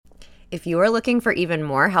If you are looking for even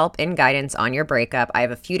more help and guidance on your breakup, I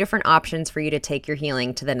have a few different options for you to take your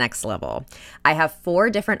healing to the next level. I have 4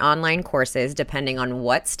 different online courses depending on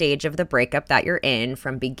what stage of the breakup that you're in,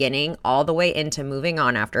 from beginning all the way into moving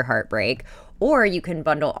on after heartbreak. Or you can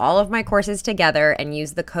bundle all of my courses together and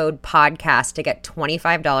use the code PODCAST to get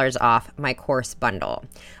 $25 off my course bundle.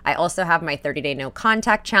 I also have my 30-day no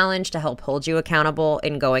contact challenge to help hold you accountable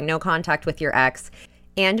in going no contact with your ex.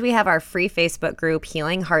 And we have our free Facebook group,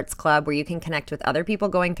 Healing Hearts Club, where you can connect with other people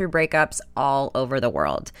going through breakups all over the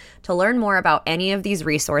world. To learn more about any of these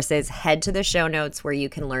resources, head to the show notes where you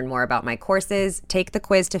can learn more about my courses, take the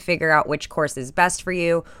quiz to figure out which course is best for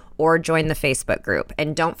you, or join the Facebook group.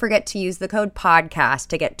 And don't forget to use the code PODCAST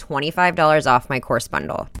to get $25 off my course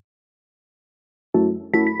bundle.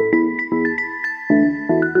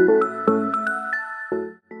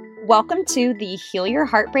 Welcome to the Heal Your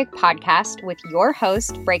Heartbreak podcast with your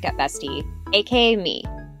host, Breakup Bestie, aka me,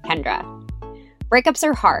 Kendra. Breakups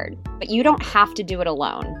are hard, but you don't have to do it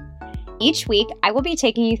alone. Each week, I will be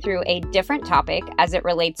taking you through a different topic as it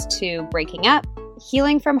relates to breaking up,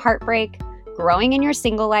 healing from heartbreak, growing in your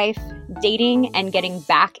single life, dating, and getting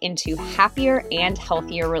back into happier and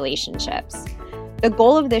healthier relationships. The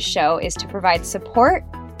goal of this show is to provide support,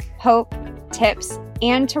 hope, tips,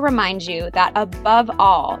 and to remind you that above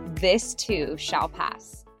all, this too shall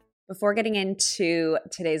pass. Before getting into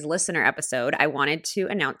today's listener episode, I wanted to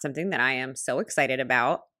announce something that I am so excited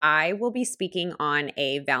about. I will be speaking on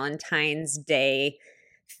a Valentine's Day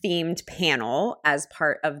themed panel as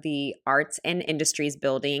part of the Arts and Industries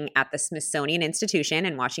building at the Smithsonian Institution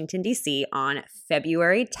in Washington, D.C. on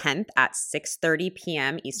February 10th at 6:30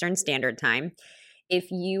 p.m. Eastern Standard Time. If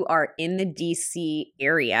you are in the DC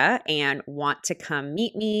area and want to come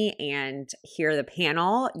meet me and hear the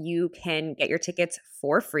panel, you can get your tickets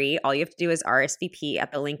for free. All you have to do is RSVP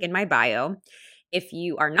at the link in my bio. If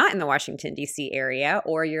you are not in the Washington, DC area,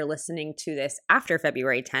 or you're listening to this after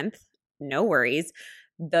February 10th, no worries.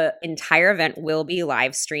 The entire event will be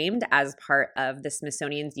live streamed as part of the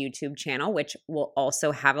Smithsonian's YouTube channel, which will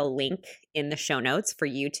also have a link in the show notes for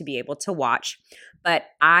you to be able to watch. But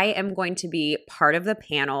I am going to be part of the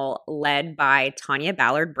panel led by Tanya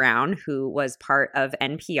Ballard Brown, who was part of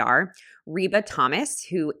NPR, Reba Thomas,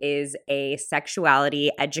 who is a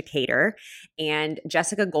sexuality educator, and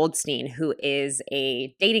Jessica Goldstein, who is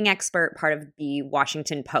a dating expert, part of the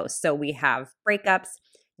Washington Post. So we have breakups,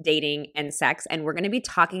 dating, and sex, and we're going to be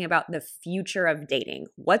talking about the future of dating.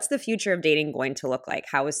 What's the future of dating going to look like?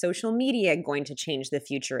 How is social media going to change the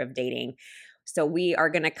future of dating? So we are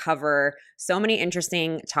going to cover so many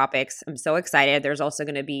interesting topics. I'm so excited. There's also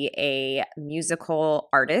going to be a musical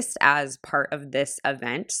artist as part of this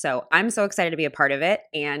event. So I'm so excited to be a part of it,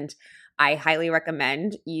 and I highly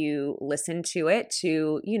recommend you listen to it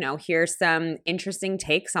to, hear some interesting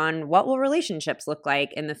takes on what will relationships look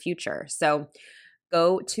like in the future. So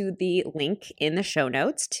go to the link in the show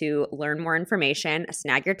notes to learn more information.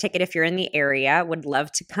 Snag your ticket if you're in the area. Would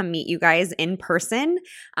love to come meet you guys in person.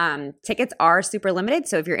 Tickets are super limited,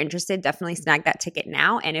 so if you're interested, definitely snag that ticket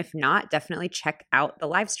now. And if not, definitely check out the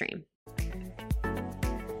live stream.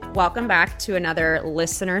 Welcome back to another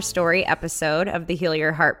listener story episode of the Heal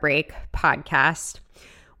Your Heartbreak podcast.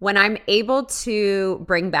 When I'm able to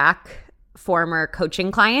bring back former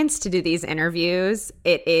coaching clients to do these interviews,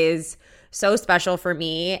 it is so special for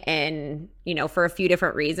me, and, for a few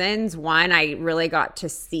different reasons. One, I really got to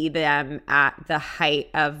see them at the height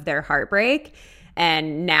of their heartbreak,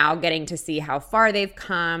 and now getting to see how far they've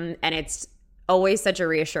come. And it's always such a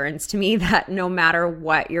reassurance to me that no matter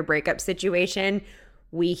what your breakup situation,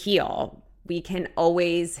 we heal. We can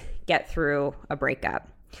always get through a breakup.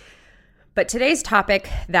 But today's topic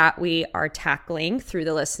that we are tackling through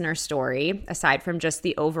the listener story, aside from just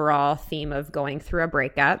the overall theme of going through a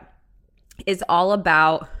breakup, is all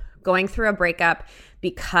about going through a breakup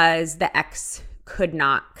because the ex could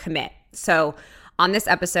not commit. So on this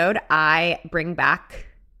episode, I bring back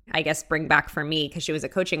for me because she was a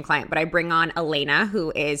coaching client, but I bring on Elena,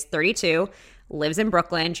 who is 32, lives in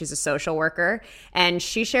Brooklyn. She's a social worker, and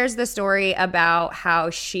she shares the story about how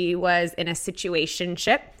she was in a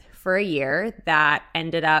situationship for a year that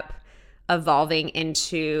ended up evolving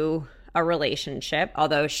into a relationship,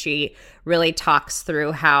 although she really talks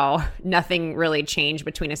through how nothing really changed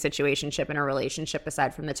between a situationship and a relationship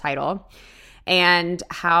aside from the title, and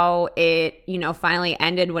how it, finally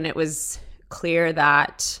ended when it was clear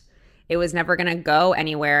that it was never going to go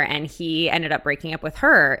anywhere, and he ended up breaking up with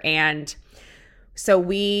her. And so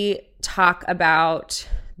we talk about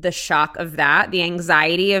the shock of that, the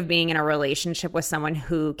anxiety of being in a relationship with someone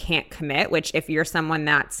who can't commit, which if you're someone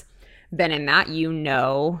that's been in that,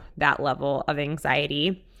 that level of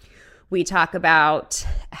anxiety. We talk about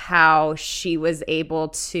how she was able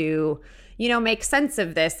to, make sense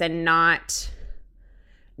of this and not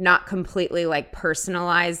completely like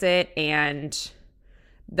personalize it, and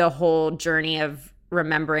the whole journey of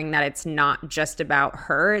remembering that it's not just about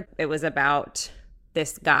her. It was about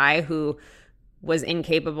this guy who was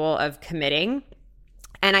incapable of committing.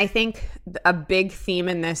 And I think a big theme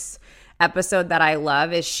in this episode that I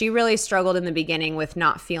love is she really struggled in the beginning with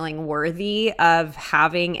not feeling worthy of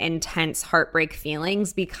having intense heartbreak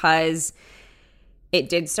feelings, because it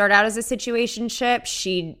did start out as a situationship.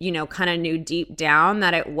 She, kind of knew deep down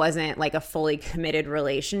that it wasn't like a fully committed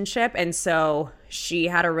relationship. And so she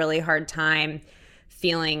had a really hard time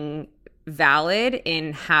feeling valid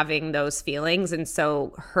in having those feelings. And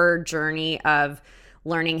so her journey of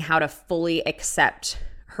learning how to fully accept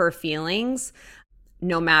her feelings,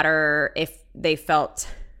 no matter if they felt,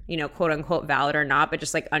 quote unquote valid or not, but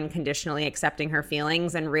just like unconditionally accepting her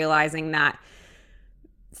feelings and realizing that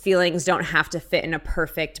feelings don't have to fit in a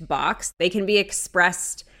perfect box. They can be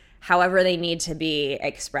expressed however they need to be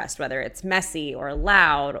expressed, whether it's messy or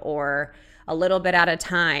loud or a little bit at a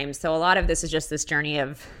time. So a lot of this is just this journey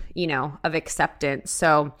of, of acceptance.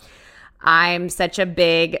 So I'm such a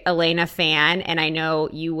big Elena fan, and I know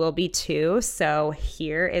you will be too. So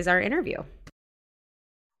here is our interview.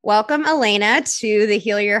 Welcome, Elena, to the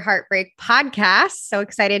Heal Your Heartbreak podcast. So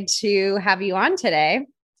excited to have you on today.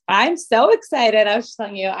 I'm so excited. I was just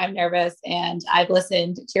telling you, I'm nervous, and I've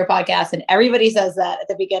listened to your podcast and everybody says that at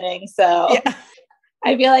the beginning. So yeah.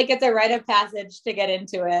 I feel like it's a rite of passage to get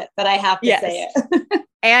into it, but I have to say it.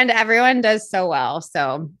 And everyone does so well.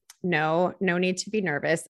 So no need to be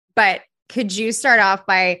nervous. But could you start off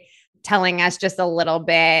by telling us just a little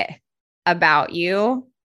bit about you?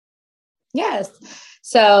 Yes.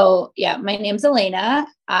 So my name's Elena.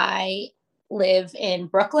 I live in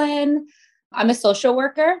Brooklyn. I'm a social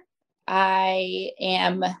worker. I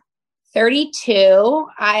am 32.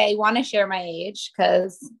 I want to share my age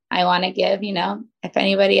because I want to give, if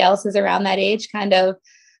anybody else is around that age, kind of,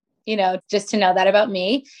 just to know that about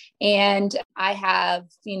me. And I have,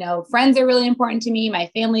 friends are really important to me.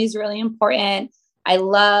 My family is really important. I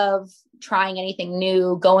love trying anything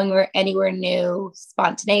new, going anywhere new.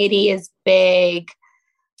 Spontaneity is big.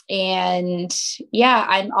 And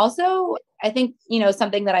I'm also, I think,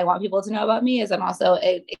 something that I want people to know about me is I'm also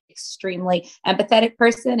an extremely empathetic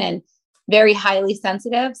person and very highly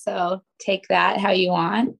sensitive. So take that how you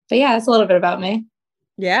want. But that's a little bit about me.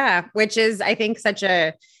 Yeah. Which is, I think,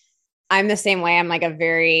 I'm the same way. I'm like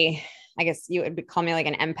I guess you would call me like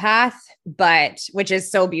an empath, but which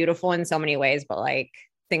is so beautiful in so many ways. But like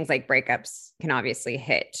things like breakups can obviously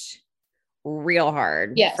hit real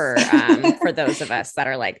hard for those of us that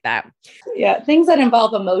are like that. Yeah. Things that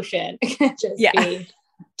involve emotion can just be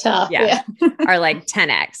tough. Yeah. Are like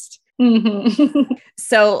 10x. Mm-hmm.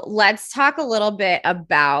 So let's talk a little bit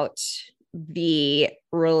about the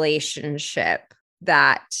relationship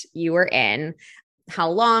that you were in. How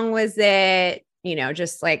long was it?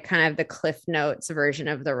 Just like kind of the Cliff Notes version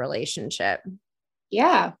of the relationship.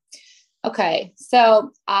 Yeah. Okay.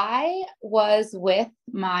 So I was with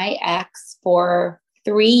my ex for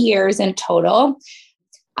 3 years in total.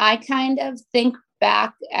 I kind of think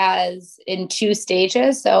back as in 2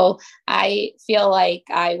 stages. So I feel like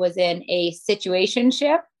I was in a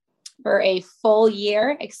situationship for a full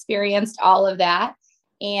year, experienced all of that.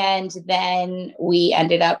 And then we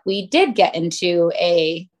did get into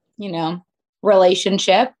a,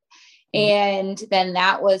 relationship. And then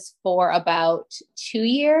that was for about 2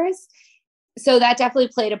 years. So that definitely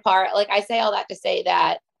played a part. Like I say all that to say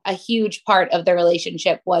that a huge part of the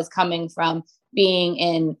relationship was coming from being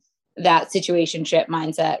in that situationship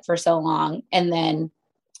mindset for so long. And then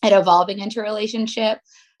it evolving into a relationship.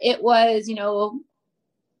 It was,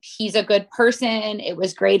 he's a good person. It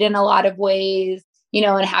was great in a lot of ways,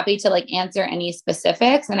 and happy to like answer any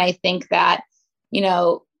specifics. And I think that,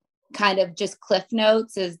 kind of just Cliff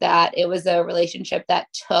Notes is that it was a relationship that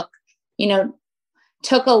took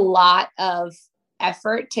a lot of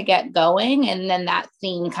effort to get going. And then that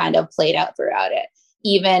theme kind of played out throughout it.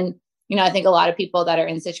 Even, I think a lot of people that are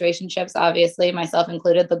in situationships, obviously myself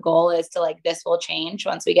included, the goal is to like, this will change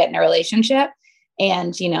once we get in a relationship.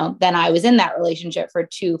 And, then I was in that relationship for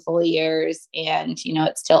 2 full years and,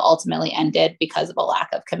 it still ultimately ended because of a lack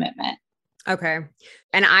of commitment. Okay.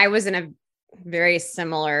 And I was in a very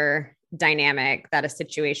similar dynamic that a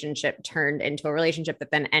situationship turned into a relationship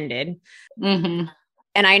that then ended. Mm-hmm.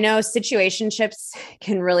 And I know situationships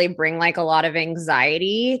can really bring like a lot of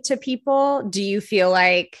anxiety to people. Do you feel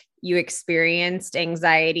like you experienced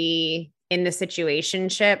anxiety in the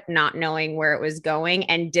situationship, not knowing where it was going?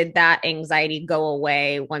 And did that anxiety go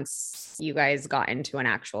away once you guys got into an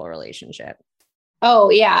actual relationship? Oh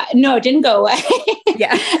yeah. No, it didn't go away.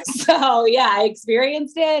 Yeah. So yeah, I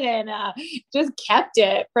experienced it and just kept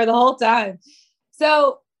it for the whole time.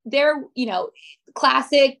 So there,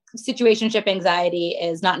 classic situationship anxiety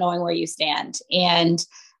is not knowing where you stand and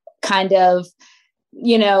kind of,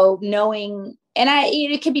 knowing, and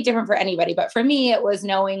it could be different for anybody, but for me, it was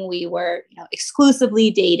knowing we were,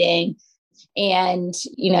 exclusively dating and,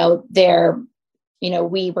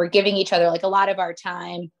 we were giving each other like a lot of our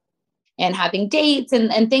time and having dates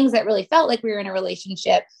and things that really felt like we were in a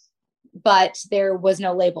relationship, but there was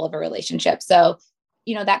no label of a relationship. So,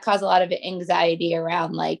 that caused a lot of anxiety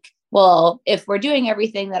around like, well, if we're doing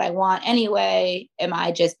everything that I want anyway, am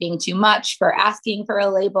I just being too much for asking for a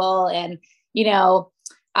label? And,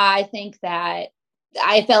 I think that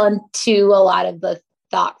I fell into a lot of the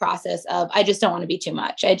thought process of, I just don't want to be too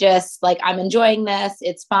much. I just like, I'm enjoying this.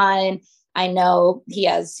 It's fine. I know he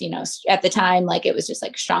has, at the time, like it was just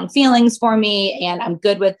like strong feelings for me and I'm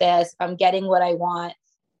good with this. If I'm getting what I want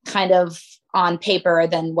kind of on paper,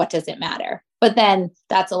 then what does it matter? But then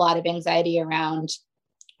that's a lot of anxiety around,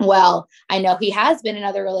 well, I know he has been in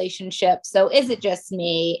other relationships. So is it just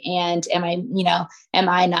me? And am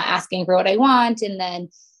I not asking for what I want? And then,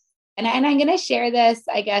 and I'm going to share this,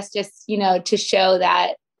 I guess, just, to show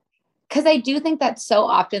that, because I do think that so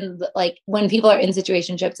often, like when people are in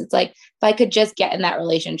situationships, it's like, if I could just get in that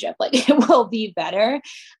relationship, like it will be better.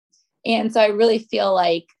 And so I really feel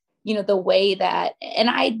like, the way that, and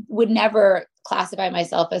I would never classify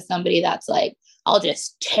myself as somebody that's like, I'll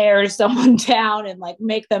just tear someone down and like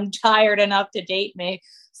make them tired enough to date me.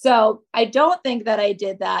 So I don't think that I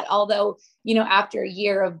did that. Although, after a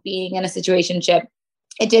year of being in a situationship,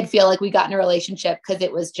 it did feel like we got in a relationship because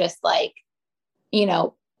it was just like,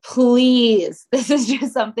 please, this is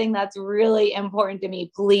just something that's really important to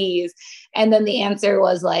me, please. And then the answer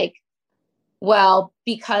was like, well,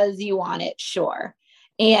 because you want it, sure.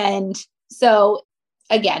 And so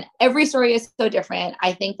again, every story is so different.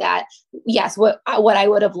 I think that, yes, what I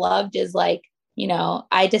would have loved is like,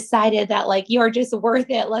 I decided that like, you're just worth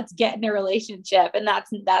it. Let's get in a relationship. And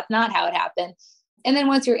that's not how it happened. And then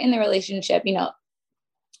once you're in the relationship,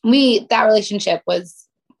 that relationship was,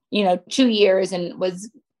 2 years and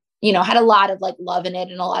was, had a lot of like love in it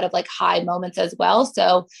and a lot of like high moments as well.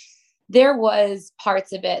 So there was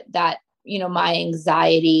parts of it that, my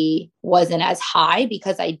anxiety wasn't as high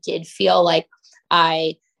because I did feel like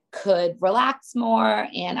I could relax more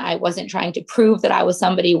and I wasn't trying to prove that I was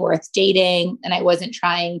somebody worth dating. And I wasn't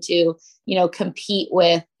trying to, compete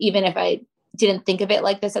with, even if I didn't think of it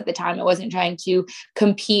like this at the time, I wasn't trying to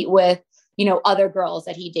compete with, other girls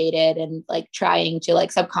that he dated and like trying to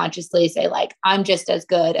like subconsciously say like, I'm just as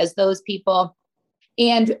good as those people.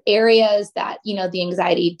 And areas that, the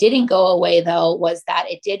anxiety didn't go away though, was that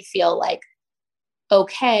it did feel like,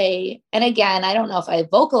 okay. And again, I don't know if I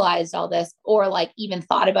vocalized all this or like even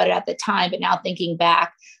thought about it at the time, but now thinking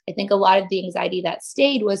back, I think a lot of the anxiety that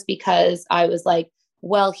stayed was because I was like,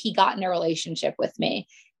 well, he got in a relationship with me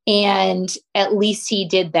and at least he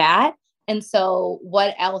did that. And so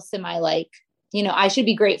what else am I like, I should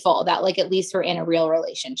be grateful that like, at least we're in a real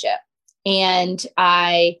relationship. And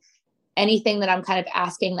anything that I'm kind of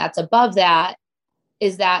asking that's above that,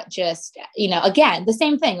 is that just, again, the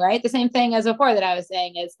same thing, right? The same thing as before that I was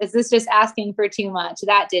saying is this just asking for too much?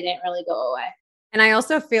 That didn't really go away. And I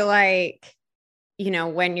also feel like,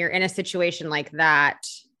 when you're in a situation like that,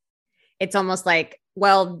 it's almost like,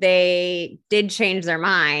 well, they did change their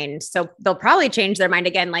mind. So they'll probably change their mind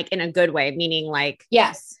again, like in a good way, meaning like,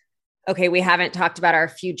 yes, okay, we haven't talked about our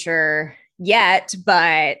future yet,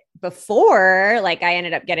 but before, like I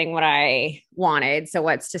ended up getting what I wanted. So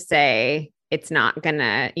what's to say it's not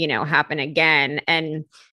gonna, happen again? And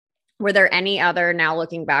were there any other, now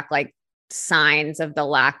looking back, like signs of the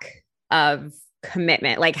lack of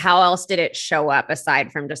commitment? Like how else did it show up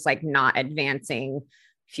aside from just like not advancing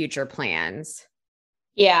future plans?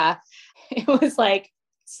 Yeah, it was like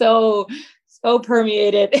so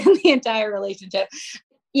permeated in the entire relationship.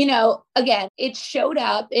 Again, it showed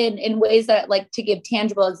up in ways that, like, to give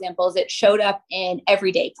tangible examples, it showed up in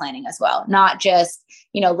everyday planning as well. Not just,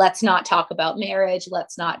 let's not talk about marriage.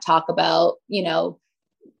 Let's not talk about,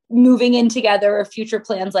 moving in together or future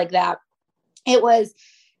plans like that. It was,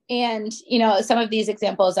 and, some of these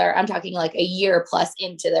examples are, I'm talking like a year plus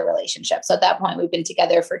into the relationship. So at that point, we've been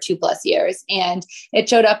together for 2+ years. And it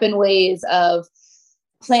showed up in ways of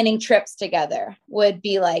planning trips together, would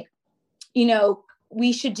be like,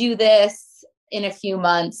 we should do this in a few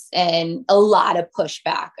months, and a lot of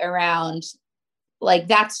pushback around like,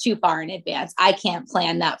 that's too far in advance. I can't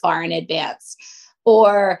plan that far in advance.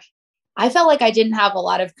 Or I felt like I didn't have a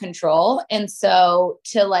lot of control. And so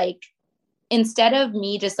to like, instead of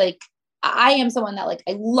me just like, I am someone that like,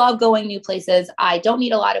 I love going new places. I don't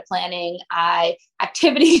need a lot of planning.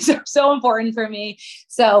 Activities are so important for me.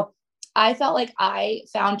 So I felt like I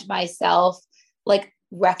found myself like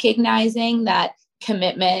recognizing that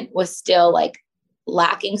commitment was still like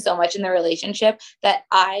lacking so much in the relationship that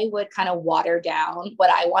I would kind of water down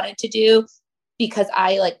what I wanted to do because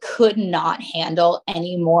I like could not handle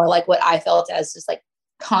anymore like what I felt as just like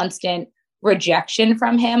constant rejection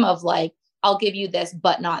from him of like, I'll give you this,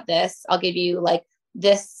 but not this. I'll give you like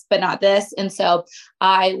this, but not this. And so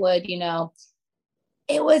I would,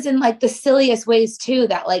 it was in like the silliest ways too,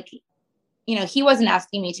 that like, he wasn't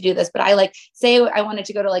asking me to do this, but I like say I wanted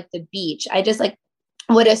to go to like the beach. I just like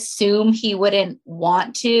would assume he wouldn't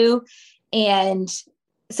want to. And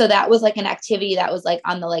so that was like an activity that was like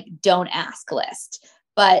on the like don't ask list.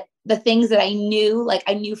 But the things that I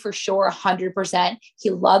knew for sure 100%, he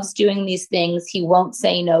loves doing these things. He won't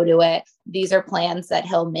say no to it. These are plans that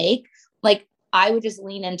he'll make. Like I would just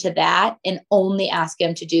lean into that and only ask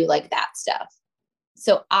him to do like that stuff.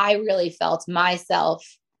 So I really felt myself.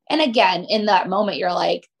 And again, in that moment, you're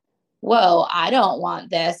like, whoa, I don't want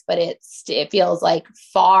this, but it feels like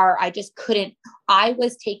far. I just couldn't, I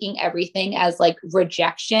was taking everything as like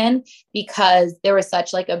rejection because there was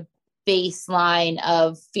such like a baseline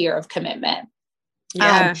of fear of commitment.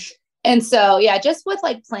 Yeah. And so, yeah, just with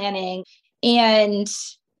like planning, and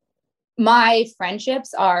my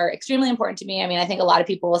friendships are extremely important to me. I mean, I think a lot of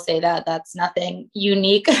people will say that that's nothing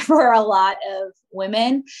unique for a lot of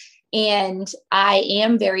women. And I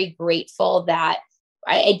am very grateful that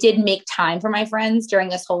I did make time for my friends during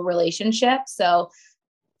this whole relationship. So,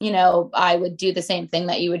 I would do the same thing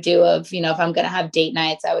that you would do of, if I'm going to have date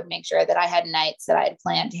nights, I would make sure that I had nights that I had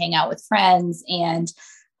planned to hang out with friends. And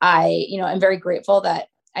I'm very grateful that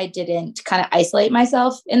I didn't kind of isolate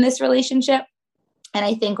myself in this relationship. And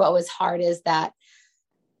I think what was hard is that,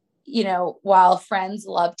 while friends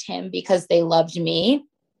loved him because they loved me,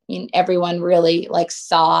 everyone really like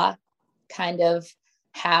saw kind of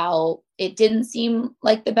how it didn't seem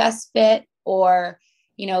like the best fit, or,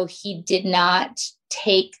 he did not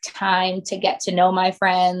take time to get to know my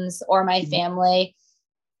friends or my family.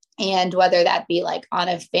 And whether that be like on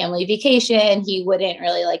a family vacation, he wouldn't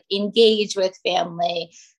really like engage with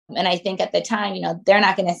family. And I think at the time, they're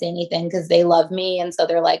not going to say anything because they love me. And so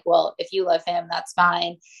they're like, well, if you love him, that's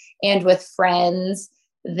fine. And with friends,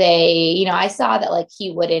 they, I saw that like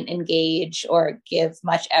he wouldn't engage or give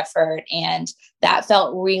much effort. And that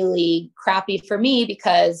felt really crappy for me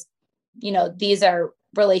because, these are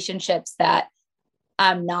relationships that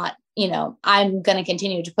I'm not, I'm going to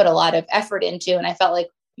continue to put a lot of effort into. And I felt like,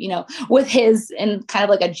 with his, and kind of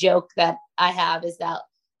like a joke that I have is that,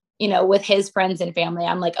 with his friends and family,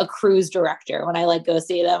 I'm like a cruise director. When I like go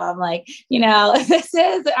see them, I'm like,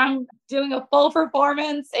 I'm doing a full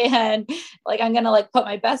performance and like, I'm going to like put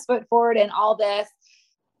my best foot forward and all this.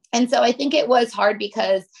 And so I think it was hard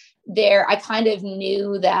because I kind of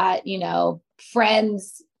knew that,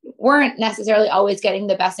 friends weren't necessarily always getting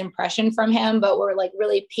the best impression from him, but were like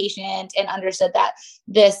really patient and understood that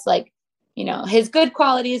this like, his good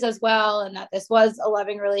qualities as well, and that this was a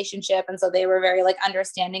loving relationship. And so they were very like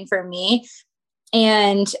understanding for me.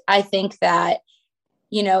 And I think that,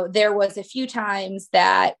 there was a few times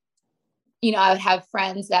that, I would have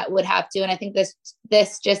friends that would have to, and I think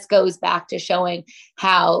this just goes back to showing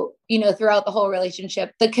how, throughout the whole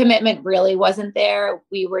relationship, the commitment really wasn't there.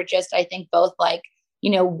 We were just, I think both like,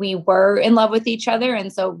 we were in love with each other.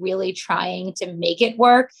 And so really trying to make it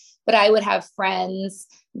work. But I would have friends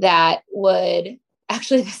that would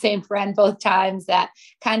actually, the same friend both times, that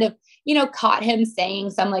kind of, caught him saying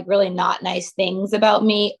some like really not nice things about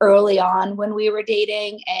me early on when we were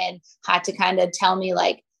dating, and had to kind of tell me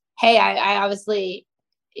like, hey, I obviously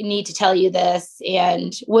need to tell you this,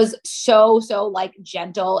 and was so like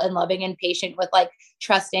gentle and loving and patient with like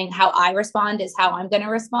trusting how I respond is how I'm going to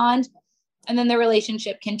respond. And then the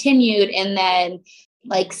relationship continued. And then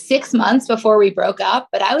like 6 months before we broke up,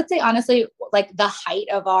 but I would say honestly, like the height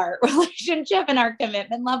of our relationship and our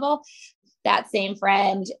commitment level, that same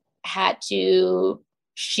friend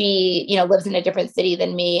she, lives in a different city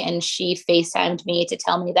than me. And she FaceTimed me to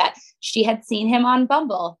tell me that she had seen him on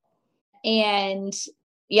Bumble. And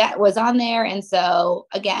yeah, it was on there. And so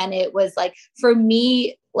again, it was like, for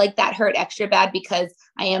me, like that hurt extra bad because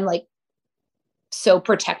I am like so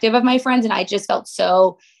protective of my friends. And I just felt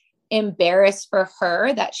so embarrassed for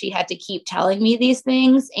her that she had to keep telling me these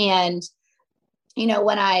things. And,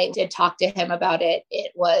 when I did talk to him about it,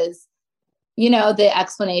 it was, the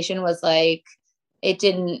explanation was like, it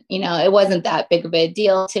didn't, it wasn't that big of a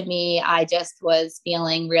deal to me. I just was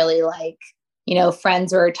feeling really like,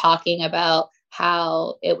 friends were talking about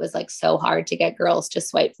how it was like so hard to get girls to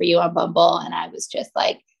swipe for you on Bumble. And I was just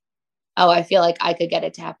like, oh, I feel like I could get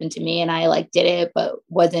it to happen to me. And I like did it, but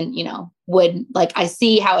wasn't, wouldn't like, I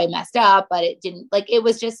see how I messed up, but it didn't like, it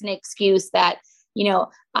was just an excuse that,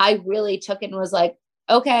 I really took it and was like,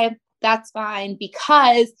 okay, that's fine.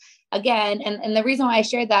 Because again, and the reason why I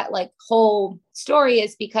shared that like whole story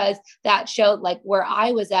is because that showed like where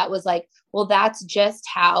I was at was like, well, that's just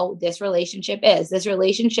how this relationship is. This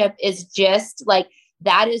relationship is just like,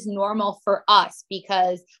 that is normal for us,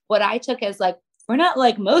 because what I took as like, we're not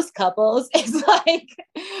like most couples. It's like,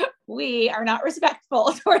 we are not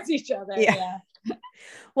respectful towards each other. Yeah.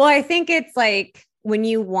 Well, I think it's like when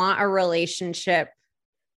you want a relationship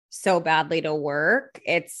so badly to work,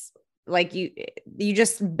 it's like you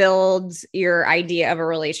just build your idea of a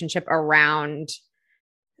relationship around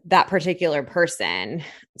that particular person.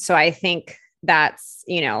 So I think that's,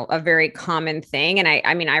 a very common thing. And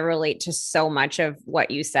I mean, I relate to so much of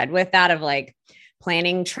what you said with that, of like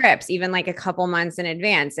planning trips, even like a couple months in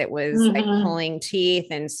advance. It was like pulling teeth.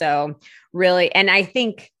 And so really, and I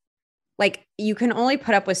think like you can only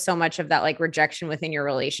put up with so much of that like rejection within your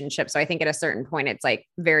relationship. So I think at a certain point, it's like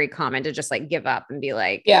very common to just like give up and be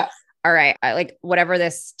like, yeah, all right, like whatever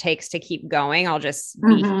this takes to keep going, I'll just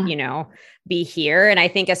be, be here. And I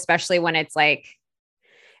think especially when it's like,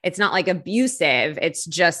 it's not like abusive, it's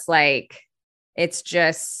just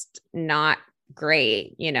not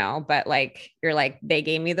great, but like, you're like, they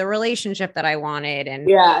gave me the relationship that I wanted. And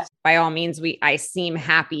by all means, I seem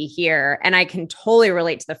happy here. And I can totally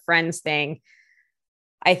relate to the friends thing.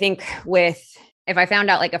 I think if I found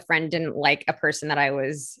out like a friend didn't like a person that I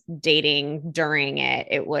was dating during it,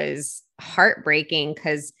 it was heartbreaking,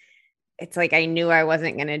 because it's like, I knew I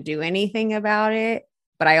wasn't going to do anything about it,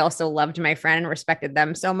 but I also loved my friend and respected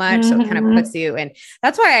them so much. So it kind of puts you, and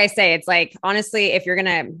that's why I say it's like, honestly, if you're going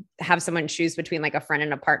to have someone choose between like a friend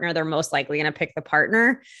and a partner, they're most likely going to pick the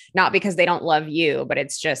partner, not because they don't love you, but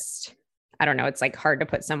it's just, I don't know. It's like hard to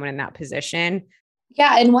put someone in that position.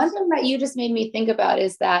 Yeah. And one thing that you just made me think about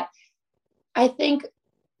is that I think,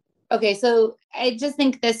 okay, so I just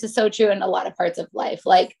think this is so true in a lot of parts of life.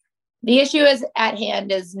 Like the issue is at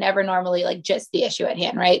hand is never normally like just the issue at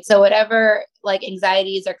hand, right? So whatever like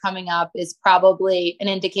anxieties are coming up is probably an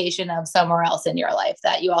indication of somewhere else in your life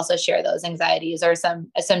that you also share those anxieties or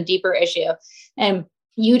some deeper issue. And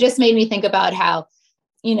you just made me think about how,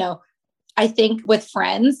 I think with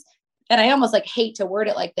friends, and I almost like hate to word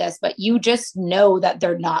it like this, but you just know that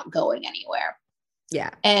they're not going anywhere.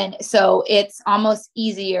 Yeah. And so it's almost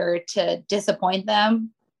easier to disappoint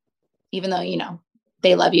them, even though,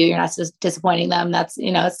 they love you. You're not just disappointing them. That's,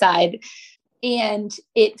 aside. And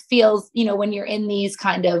it feels, when you're in these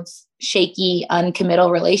kind of shaky,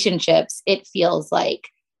 uncommittal relationships, it feels like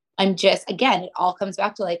again, it all comes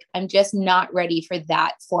back to like, I'm just not ready for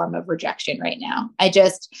that form of rejection right now.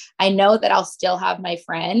 I know that I'll still have my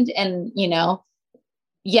friend, and,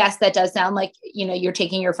 yes, that does sound like, you're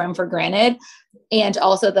taking your friend for granted. And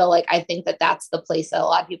also though, like, I think that that's the place that a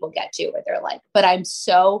lot of people get to where they're like, but I'm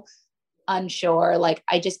so unsure. Like,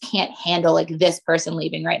 I just can't handle like this person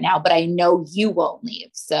leaving right now, but I know you won't leave.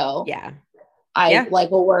 So yeah,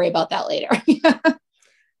 we'll worry about that later.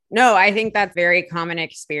 No, I think that's very common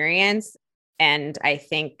experience. And I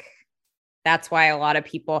think that's why a lot of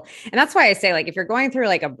people, and that's why I say, like, if you're going through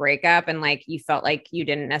like a breakup and like you felt like you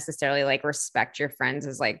didn't necessarily like respect your friends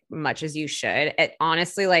as like much as you should, it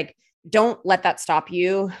honestly, like, don't let that stop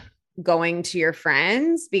you going to your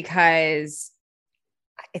friends, because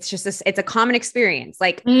it's just it's a common experience.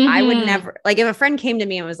 Like, I would never, like, if a friend came to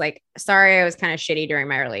me and was like, sorry, I was kind of shitty during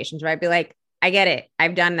my relationship, I'd be like, I get it.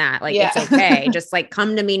 I've done that. Like, it's okay. Just like,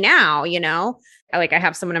 come to me now, like, I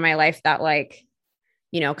have someone in my life that like,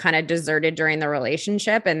 kind of deserted during the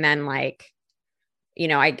relationship. And then like,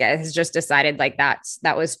 I guess just decided like that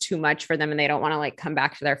was too much for them, and they don't want to like come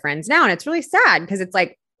back to their friends now. And it's really sad, because it's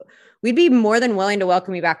like, we'd be more than willing to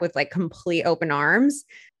welcome you back with like complete open arms.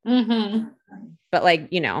 But like,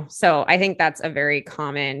 so I think that's a very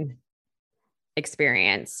common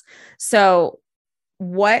experience. So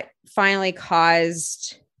what finally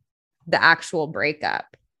caused the actual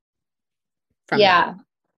breakup?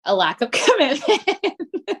 A lack of commitment.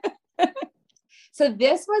 So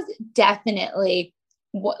this was definitely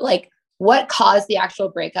what caused the actual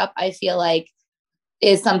breakup, I feel like,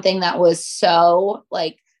 is something that was so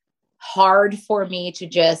like hard for me to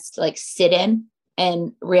just like sit in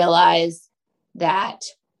and realize that,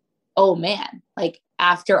 oh man, like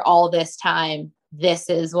after all this time, this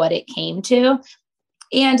is what it came to.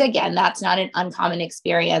 And again, that's not an uncommon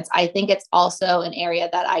experience. I think it's also an area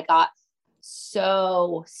that I got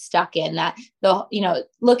so stuck in that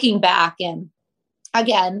looking back, and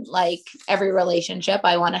again, like every relationship,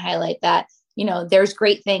 I want to highlight that, there's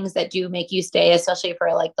great things that do make you stay, especially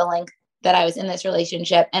for like the length that I was in this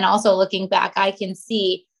relationship. And also looking back, I can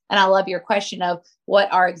see, and I love your question of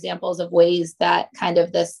what are examples of ways that kind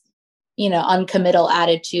of this, uncommittal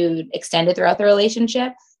attitude extended throughout the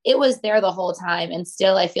relationship. It was there the whole time. And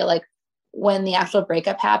still, I feel like when the actual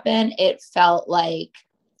breakup happened, it felt like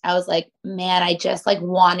I was like, man, I just like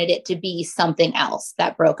wanted it to be something else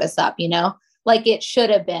that broke us up, like it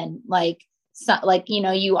should have been like,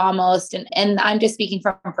 you almost, and I'm just speaking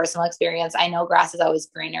from personal experience. I know grass is always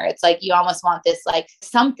greener. It's like, you almost want this, like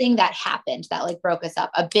something that happened that like broke us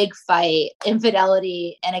up, a big fight,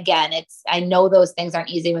 infidelity. And again, I know those things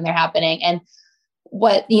aren't easy when they're happening. And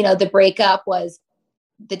what, the breakup was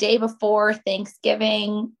the day before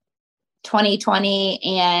Thanksgiving 2020.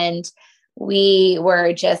 And we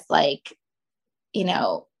were just like,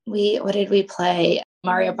 what did we play?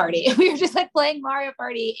 Mario Party. We were just like playing Mario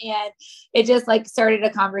Party, and it just like started a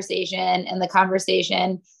conversation. And the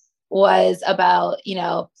conversation was about,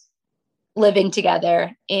 living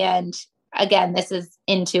together. And again, this is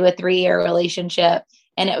into a 3-year relationship.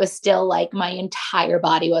 And it was still like my entire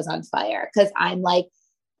body was on fire because I'm like,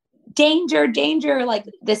 danger, danger. Like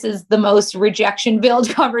this is the most rejection filled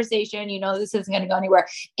conversation, this isn't going to go anywhere.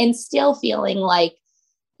 And still feeling like,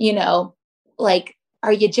 like,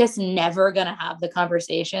 are you just never going to have the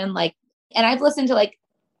conversation? Like, and I've listened to like,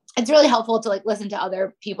 it's really helpful to like listen to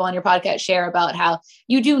other people on your podcast share about how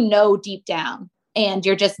you do know deep down and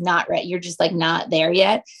you're just not ready. You're just like not there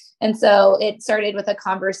yet. And so it started with a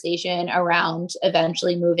conversation around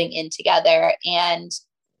eventually moving in together and,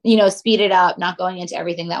 speed it up, not going into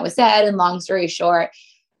everything that was said. And long story short,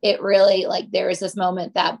 it really like, there was this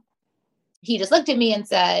moment that he just looked at me and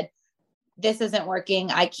said, this isn't working.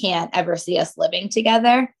 I can't ever see us living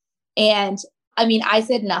together. And I mean, I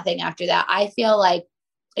said nothing after that. I feel like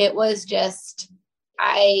it was just,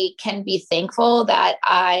 I can be thankful that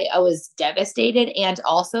I was devastated. And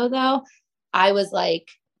also though, I was like,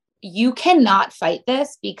 you cannot fight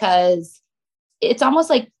this because it's almost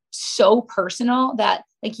like so personal that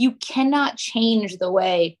like, you cannot change the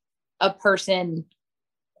way a person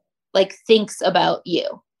like thinks about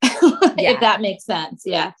you. If that makes sense.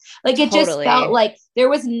 Yeah. Like it just felt like there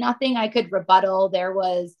was nothing I could rebuttal. There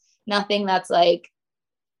was nothing that's like,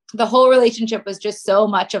 the whole relationship was just so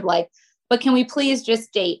much of like, but can we please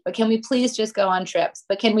just date? But can we please just go on trips?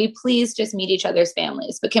 But can we please just meet each other's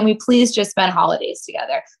families? But can we please just spend holidays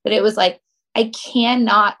together? But it was like, I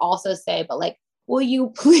cannot also say, but like, will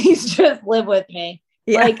you please just live with me?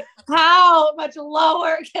 Yeah. Like how much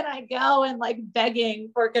lower can I go and like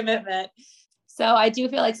begging for commitment? So I do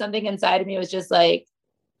feel like something inside of me was just like,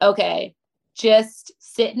 okay, just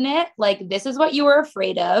sit in it. Like, this is what you were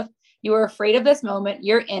afraid of. You were afraid of this moment.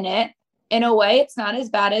 You're in it. In a way, it's not as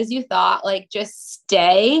bad as you thought. Like, just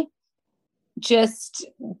stay, just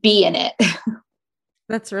be in it.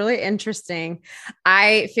 That's really interesting.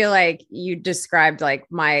 I feel like you described like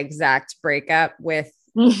my exact breakup with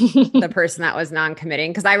the person that was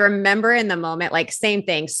non-committing. Cause I remember in the moment, like same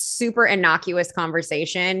thing, super innocuous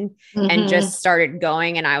conversation and just started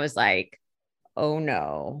going. And I was like, oh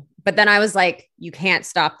no. But then I was like, you can't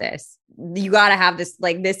stop this. You got to have this,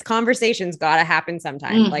 like this conversation's got to happen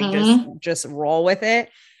sometime. Like just roll with it.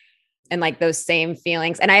 And like those same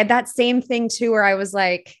feelings. And I had that same thing too, where I was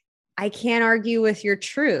like, I can't argue with your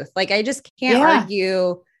truth. Like, I just can't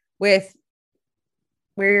argue with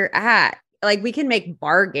where you're at. Like, we can make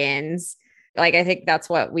bargains. Like, I think that's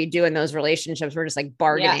what we do in those relationships. We're just like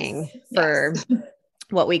bargaining for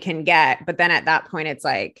what we can get. But then at that point, it's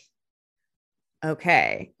like,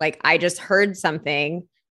 okay, like I just heard something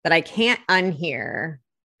that I can't unhear.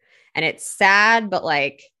 And it's sad, but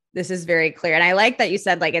like, this is very clear. And I like that you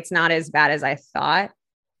said, like, it's not as bad as I thought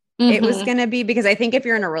it was going to be, because I think if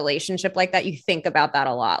you're in a relationship like that, you think about that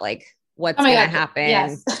a lot. Like, what's going to happen?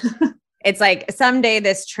 Yes. It's like someday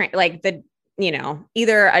this train, like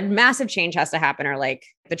either a massive change has to happen or like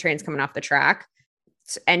the train's coming off the track,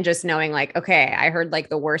 and just knowing like, okay, I heard like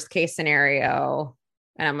the worst case scenario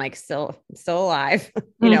and I'm like, still alive,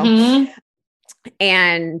 you know?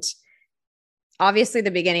 And obviously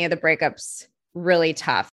the beginning of the breakups really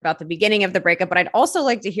tough about the beginning of the breakup. But I'd also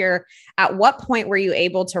like to hear, at what point were you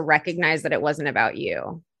able to recognize that it wasn't about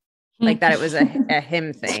you? Like that it was a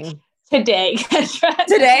him thing? Today.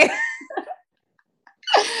 Today.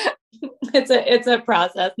 It's a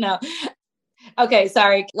process. No. Okay.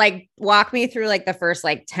 Sorry. Like walk me through like the first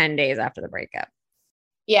like 10 days after the breakup.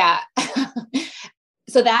 Yeah.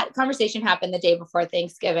 So that conversation happened the day before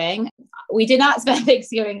Thanksgiving. We did not spend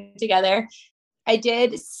Thanksgiving together. I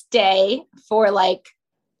did stay for like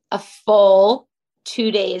a full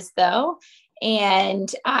 2 days though.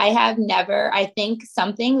 And I think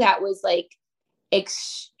something that was like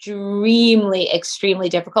extremely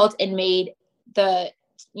difficult and made the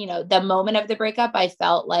moment of the breakup, I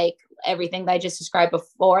felt like everything that I just described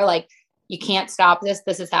before, like, you can't stop this.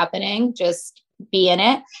 This is happening. Just be in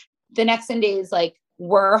it. The next 10 days, like,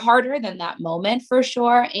 were harder than that moment for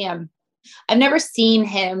sure. And I've never seen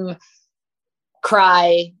him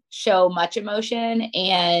cry, show much emotion,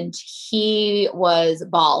 and he was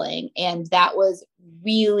bawling. And that was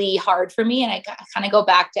really hard for me. And I kind of go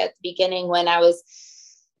back to at the beginning when I was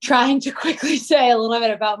trying to quickly say a little bit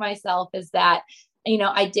about myself, is that,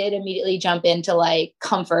 I did immediately jump into like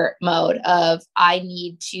comfort mode of, I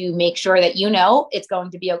need to make sure that, it's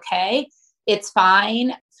going to be okay. It's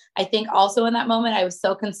fine. I think also in that moment, I was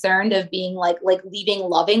so concerned of being like leaving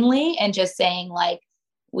lovingly and just saying like,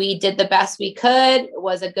 we did the best we could. It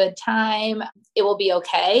was a good time. It will be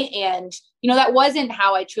okay. And, that wasn't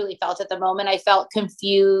how I truly felt at the moment. I felt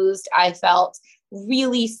confused. I felt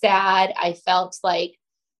really sad. I felt like,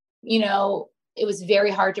 it was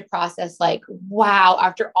very hard to process, like, wow,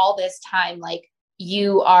 after all this time, like,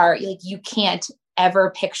 you can't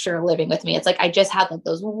ever picture living with me. It's like, I just had like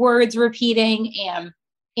those words repeating.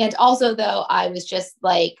 And also though, I was just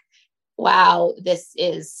like, wow, this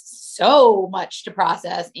is so much to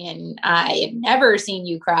process. And I have never seen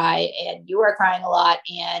you cry, and you are crying a lot,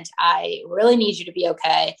 and I really need you to be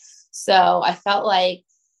okay. So I felt like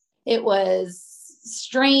it was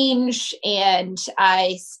strange, and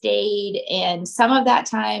I stayed. And some of that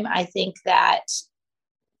time, I think that,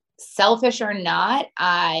 selfish or not,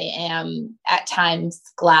 I am at times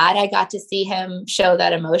glad I got to see him show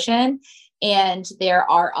that emotion. And there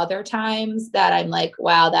are other times that I'm like,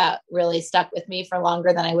 wow, that really stuck with me for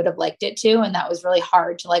longer than I would have liked it to. And that was really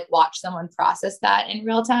hard to like watch someone process that in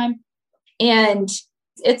real time. And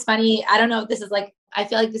it's funny. I don't know if this is like, I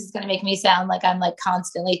feel like this is going to make me sound like I'm like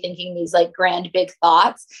constantly thinking these like grand, big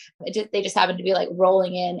thoughts. They just happen to be like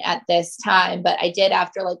rolling in at this time. But I did,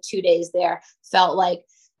 after like 2 days there, felt like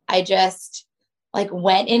I just like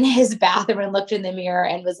went in his bathroom and looked in the mirror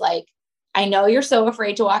and was like, I know you're so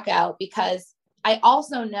afraid to walk out, because I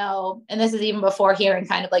also know, and this is even before hearing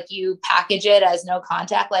kind of like you package it as no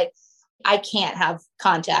contact, like, I can't have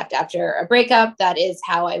contact after a breakup. That is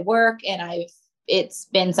how I work. And it's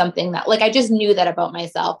been something that like, I just knew that about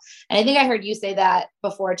myself. And I think I heard you say that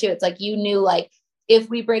before too. It's like, you knew like, if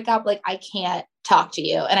we break up, like, I can't talk to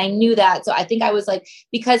you. And I knew that. So I think I was like,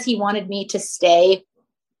 because he wanted me to stay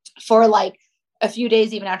for like a few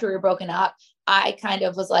days, even after we were broken up, I kind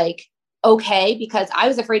of was like, okay, because I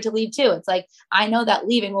was afraid to leave too. It's like, I know that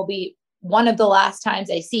leaving will be one of the last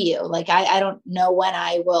times I see you. Like, I don't know when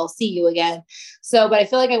I will see you again. So, but I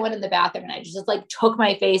feel like I went in the bathroom and I just like took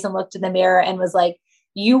my face and looked in the mirror and was like,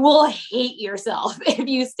 you will hate yourself if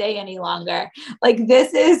you stay any longer. Like,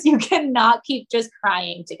 you cannot keep just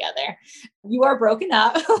crying together. You are broken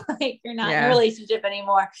up. Like, you're not in a relationship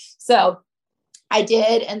anymore. So I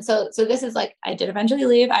did. And so this is like, I did eventually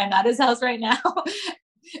leave. I'm at his house right now.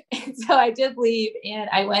 And so I did leave, and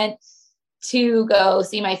I went to go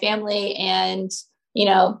see my family and,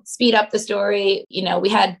 speed up the story. We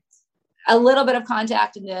had a little bit of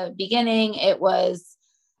contact in the beginning. It was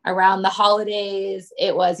around the holidays.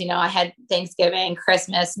 It was, I had Thanksgiving,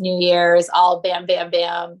 Christmas, New Year's, all bam, bam,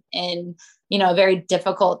 bam. And, a very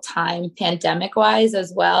difficult time pandemic wise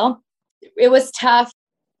as well. It was tough.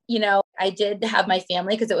 I did have my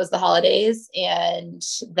family because it was the holidays, and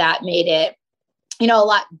that made it, a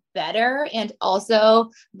lot better. And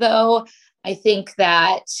also, though, I think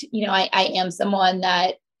that, I am someone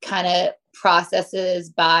that kind of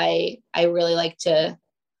processes I really like to,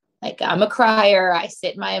 like, I'm a crier. I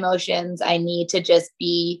sit in my emotions. I need to just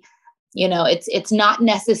be, it's not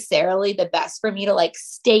necessarily the best for me to like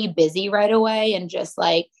stay busy right away and just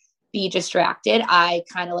like be distracted. I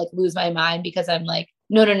kind of like lose my mind because I'm like,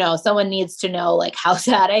 no, someone needs to know like how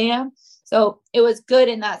sad I am. So it was good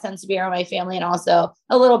in that sense to be around my family, and also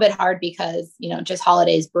a little bit hard because, just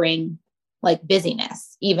holidays bring like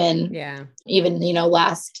busyness, even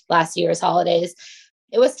last year's holidays.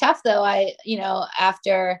 It was tough though.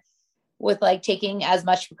 After with like taking as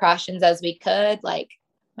much precautions as we could, like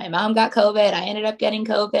my mom got COVID. I ended up getting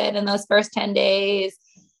COVID in those first 10 days.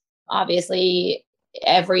 Obviously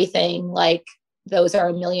everything, like, those are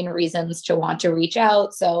a million reasons to want to reach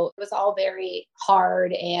out. So it was all very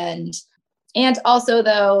hard. And also,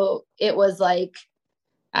 though, it was like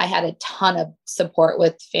I had a ton of support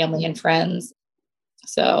with family and friends.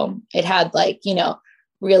 So it had like,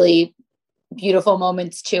 really beautiful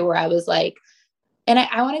moments too, where I was like, and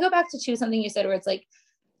I want to go back to something you said where it's like,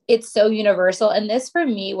 it's so universal. And this for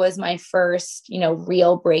me was my first,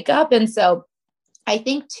 real breakup. And so I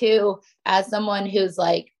think too, as someone who's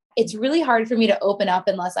like, it's really hard for me to open up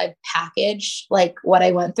unless I've packaged like what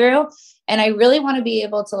I went through. And I really want to be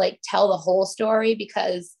able to like tell the whole story,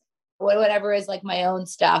 because whatever is like my own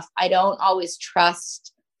stuff, I don't always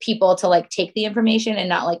trust people to like take the information and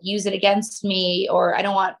not like use it against me, or I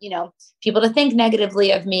don't want, people to think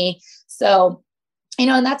negatively of me. So,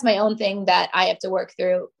 and that's my own thing that I have to work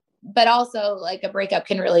through. But also like a breakup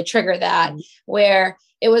can really trigger that, where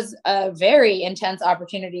it was a very intense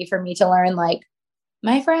opportunity for me to learn, like,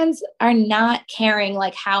 my friends are not caring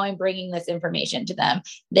like how I'm bringing this information to them.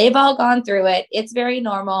 They've all gone through it. It's very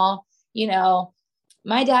normal.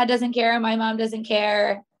 My dad doesn't care. My mom doesn't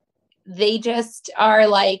care. They just are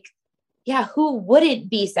like, yeah, who wouldn't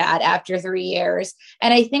be sad after 3 years?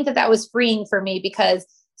 And I think that was freeing for me, because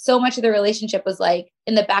so much of the relationship was like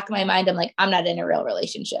in the back of my mind, I'm like, I'm not in a real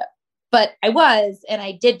relationship, but I was, and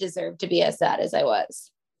I did deserve to be as sad as I was.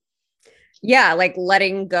 Yeah. Like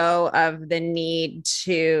letting go of the need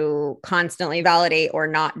to constantly validate or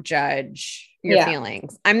not judge your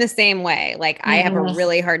feelings. I'm the same way. Like I have a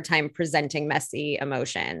really hard time presenting messy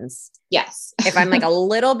emotions. Yes. If I'm like a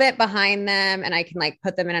little bit behind them and I can like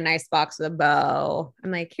put them in a nice box with a bow, I'm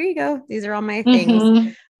like, here you go. These are all my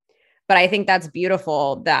things. But I think that's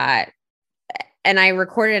beautiful and I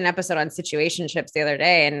recorded an episode on situationships the other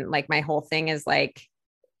day. And like, my whole thing is like,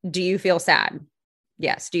 do you feel sad?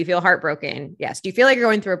 Yes. Do you feel heartbroken? Yes. Do you feel like you're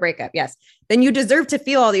going through a breakup? Yes. Then you deserve to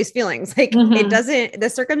feel all these feelings. Like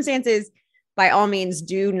the circumstances by all means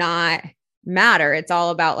do not matter. It's all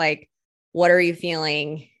about like, what are you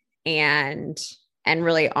feeling, and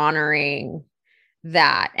really honoring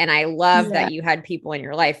that. And I love that you had people in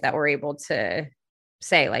your life that were able to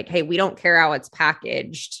say like, hey, we don't care how it's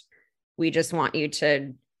packaged. We just want you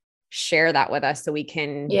to share that with us so we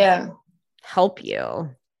can help you.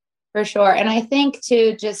 For sure. And I think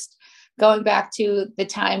too, just going back to the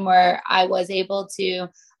time where I was able to,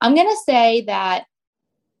 I'm going to say that,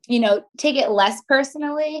 take it less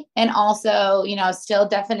personally, and also, still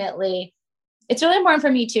definitely, it's really important for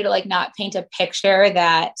me too, to like not paint a picture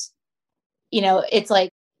that, it's like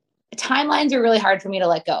timelines are really hard for me to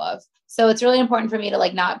let go of. So it's really important for me to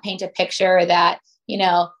like not paint a picture that,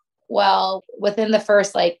 well, within the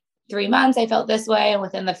first like 3 months, I felt this way. And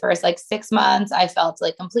within the first like 6 months, I felt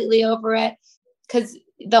like completely over it. Because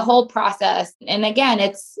the whole process, and again,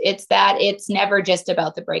 it's that it's never just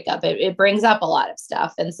about the breakup. It brings up a lot of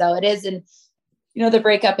stuff. And so it is, and, the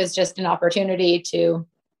breakup is just an opportunity to,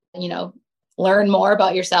 learn more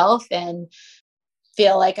about yourself and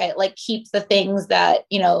feel like I like keep the things that,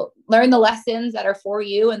 learn the lessons that are for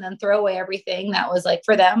you, and then throw away everything that was like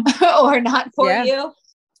for them or not for you.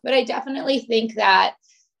 But I definitely think that,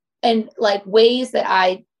 and like ways that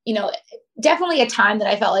I, definitely a time that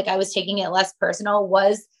I felt like I was taking it less personal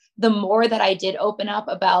was the more that I did open up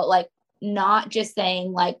about like, not just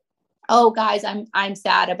saying like, oh guys, I'm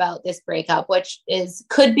sad about this breakup, which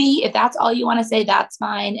could be, if that's all you want to say, that's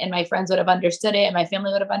fine. And my friends would have understood it and my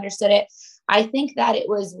family would have understood it. I think that it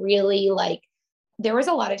was really like, there was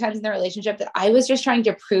a lot of times in the relationship that I was just trying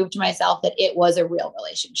to prove to myself that it was a real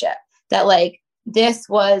relationship, that like, this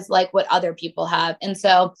was like what other people have. And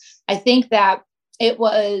so I think that it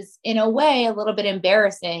was in a way a little bit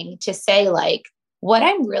embarrassing to say like, what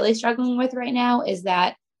I'm really struggling with right now is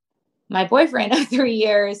that my boyfriend of 3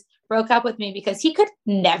 years broke up with me because he could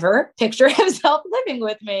never picture himself living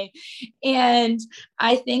with me. And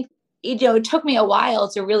I think, it took me a while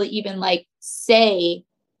to really even like say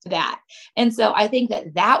that. And so I think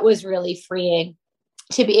that was really freeing,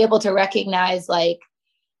 to be able to recognize like,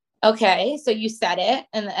 okay, so you said it.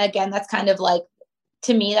 And again, that's kind of like,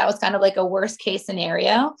 to me, that was kind of like a worst case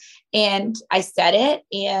scenario. And I said it,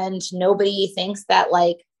 and nobody thinks that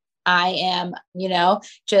like I am,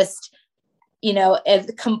 just, a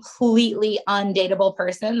completely undateable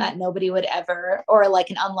person that nobody would ever, or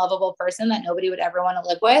like an unlovable person that nobody would ever want to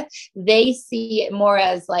live with. They see it more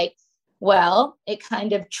as like, well, it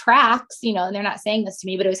kind of tracks, and they're not saying this to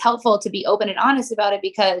me, but it was helpful to be open and honest about it,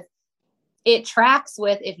 because it tracks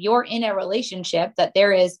with, if you're in a relationship that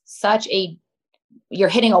there is you're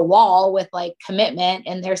hitting a wall with like commitment,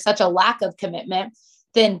 and there's such a lack of commitment,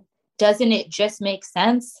 then doesn't it just make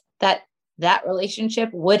sense that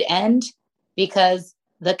relationship would end because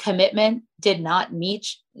the commitment did not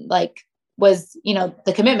meet, like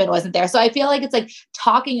the commitment wasn't there. So I feel like it's like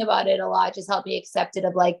talking about it a lot just helped me accept it,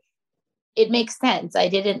 of like, it makes sense. I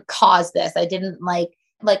didn't cause this. I didn't like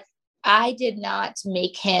I did not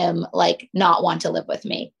make him like not want to live with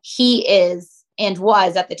me. He is and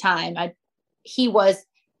was at the time, he was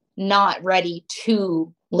not ready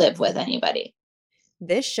to live with anybody.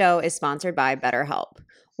 This show is sponsored by BetterHelp.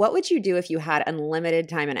 What would you do if you had unlimited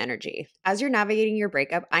time and energy? As you're navigating your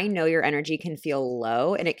breakup, I know your energy can feel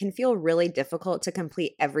low and it can feel really difficult to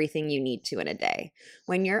complete everything you need to in a day.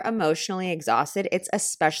 When you're emotionally exhausted, it's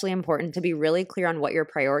especially important to be really clear on what your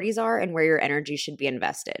priorities are and where your energy should be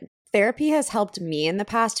invested. Therapy has helped me in the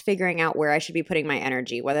past figuring out where I should be putting my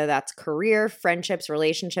energy, whether that's career, friendships,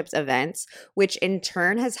 relationships, events, which in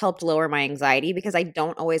turn has helped lower my anxiety because I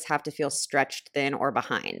don't always have to feel stretched thin or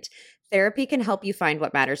behind. Therapy can help you find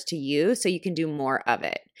what matters to you so you can do more of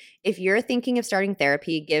it. If you're thinking of starting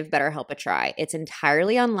therapy, give BetterHelp a try. It's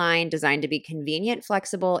entirely online, designed to be convenient,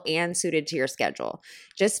 flexible, and suited to your schedule.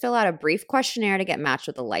 Just fill out a brief questionnaire to get matched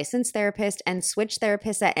with a licensed therapist and switch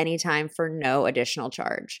therapists at any time for no additional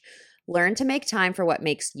charge. Learn to make time for what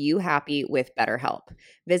makes you happy with BetterHelp.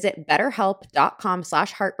 Visit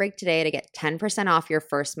betterhelp.com/heartbreak today to get 10% off your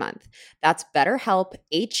first month. That's BetterHelp,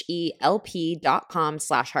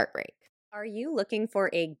 HELP.com/heartbreak. Are you looking for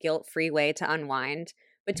a guilt-free way to unwind?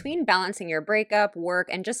 Between balancing your breakup, work,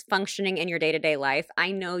 and just functioning in your day-to-day life,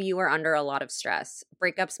 I know you are under a lot of stress.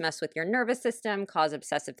 Breakups mess with your nervous system, cause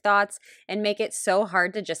obsessive thoughts, and make it so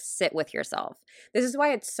hard to just sit with yourself. This is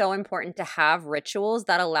why it's so important to have rituals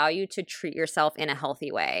that allow you to treat yourself in a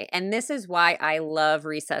healthy way. And this is why I love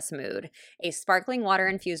Recess Mood, a sparkling water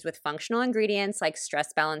infused with functional ingredients like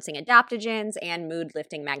stress-balancing adaptogens and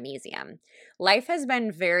mood-lifting magnesium. Life has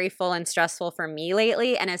been very full and stressful for me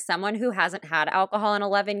lately, and as someone who hasn't had alcohol in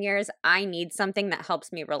 11 years, I need something that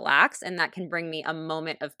helps me relax and that can bring me a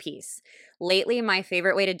moment of peace. Lately, my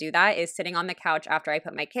favorite way to do that is sitting on the couch after I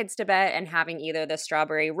put my kids to bed and having either the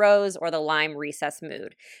strawberry rose or the lime Recess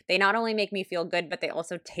Mood. They not only make me feel good, but they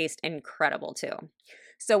also taste incredible too.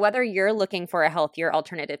 So whether you're looking for a healthier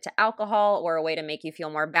alternative to alcohol or a way to make you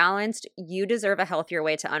feel more balanced, you deserve a healthier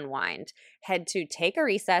way to unwind. Head to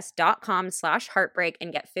takearecess.com/heartbreak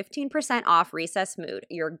and get 15% off Recess Mood,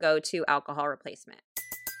 your go-to alcohol replacement.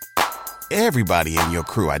 Everybody in your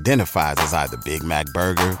crew identifies as either Big Mac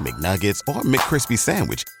Burger, McNuggets, or McCrispy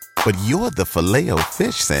Sandwich. But you're the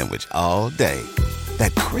Filet-O-Fish Sandwich all day.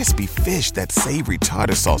 That crispy fish, that savory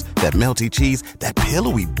tartar sauce, that melty cheese, that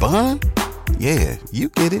pillowy bun. Yeah, you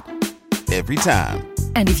get it. Every time.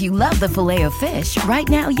 And if you love the Filet-O-Fish, right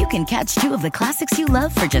now you can catch two of the classics you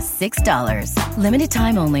love for just $6. Limited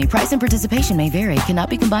time only. Price and participation may vary. Cannot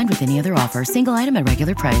be combined with any other offer. Single item at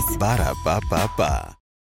regular price. Ba-da-ba-ba-ba.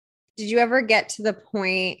 Did you ever get to the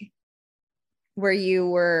point where you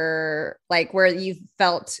were like, where you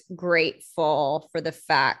felt grateful for the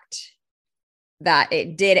fact that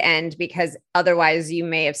it did end, because otherwise you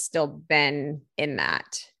may have still been in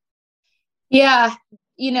that? Yeah.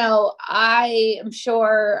 I am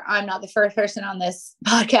sure I'm not the first person on this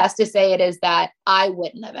podcast to say it, is that I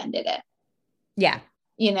wouldn't have ended it. Yeah.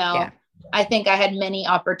 I think I had many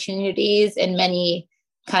opportunities in many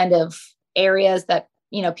kind of areas that,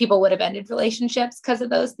 people would have ended relationships because of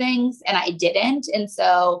those things. And I didn't. And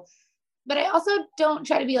so, but I also don't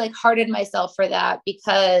try to be like hard on myself for that,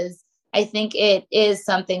 because I think it is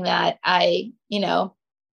something that I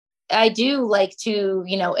do like to,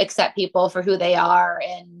 accept people for who they are.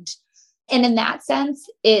 And in that sense,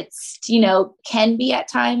 it's, can be at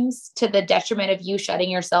times to the detriment of you shutting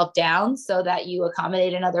yourself down so that you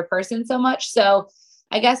accommodate another person so much. So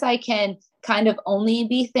I guess I can kind of only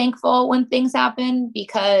be thankful when things happen,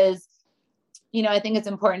 because, I think it's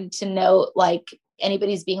important to note, like,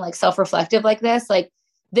 anybody's being like self-reflective like this, like,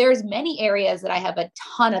 there's many areas that I have a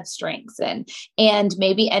ton of strengths in, and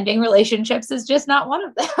maybe ending relationships is just not one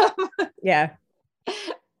of them. Yeah.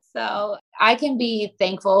 So I can be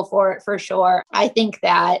thankful for it for sure. I think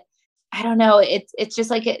that, I don't know, it's just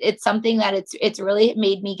like, it's something that it's really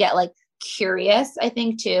made me get like curious, I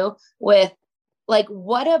think too, with like,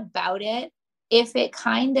 what about it? If it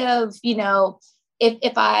kind of,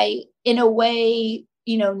 if I in a way,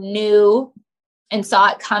 knew and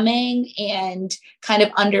saw it coming and kind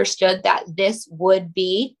of understood that this would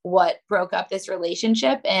be what broke up this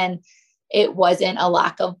relationship, and it wasn't a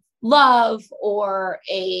lack of love or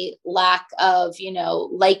a lack of,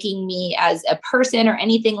 liking me as a person or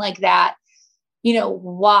anything like that,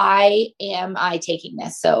 why am I taking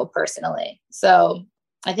this so personally? So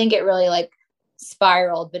I think it really like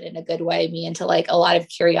spiraled, but in a good way, me into like a lot of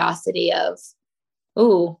curiosity of,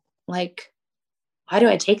 ooh, like, why do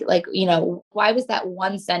I take it? Like, why was that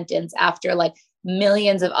one sentence after like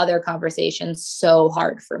millions of other conversations so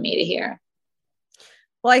hard for me to hear?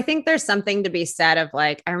 Well, I think there's something to be said of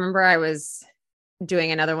like, I remember I was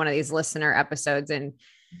doing another one of these listener episodes, and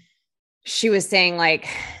she was saying like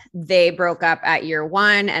they broke up at year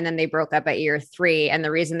 1 and then they broke up at year 3. And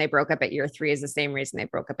the reason they broke up at year 3 is the same reason they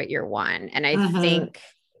broke up at year 1. And I think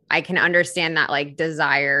I can understand that like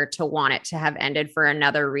desire to want it to have ended for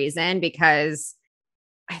another reason, because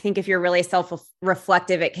I think if you're really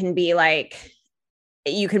self-reflective, it can be like,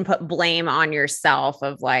 you can put blame on yourself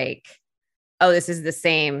of like, oh, this is the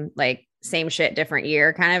same shit, different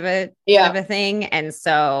year kind of a thing. And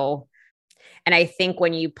so, and I think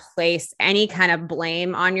when you place any kind of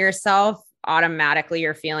blame on yourself, automatically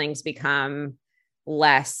your feelings become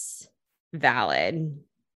less valid.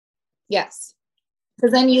 Yes.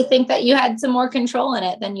 Because then you think that you had some more control in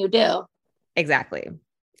it than you do. Exactly.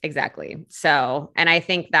 So, and I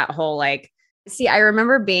think that whole like, see, I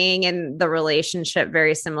remember being in the relationship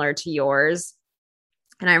very similar to yours.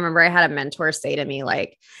 And I remember I had a mentor say to me,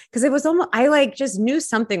 like, cause it was almost, I like just knew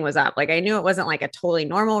something was up. Like I knew it wasn't like a totally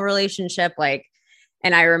normal relationship. Like,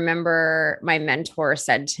 and I remember my mentor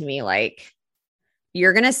said to me, like,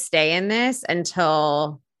 you're going to stay in this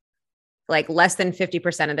until like less than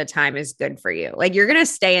 50% of the time is good for you. Like you're going to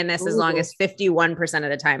stay in this as long as 51% of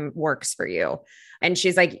the time works for you. And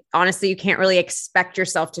she's like, honestly, you can't really expect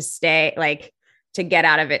yourself to stay, like to get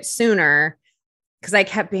out of it sooner. Cause I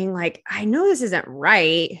kept being like, I know this isn't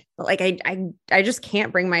right, but like, I just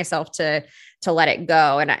can't bring myself to let it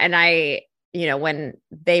go. And I, you know, when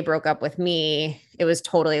they broke up with me, it was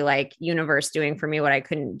totally like universe doing for me what I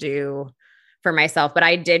couldn't do for myself. But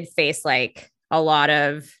I did face like a lot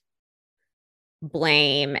of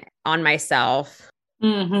blame on myself,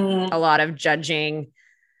 a lot of judging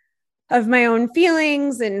of my own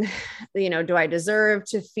feelings, and, you know, do I deserve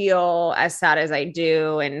to feel as sad as I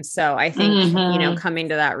do? And so I think, you know, coming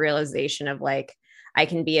to that realization of like, I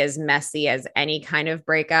can be as messy as any kind of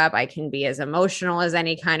breakup. I can be as emotional as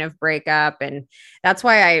any kind of breakup. And that's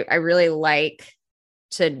why I really like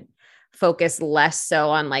to focus less so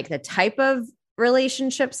on like the type of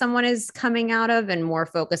relationship someone is coming out of, and more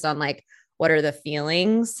focus on like, what are the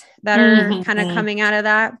feelings that are kind of coming out of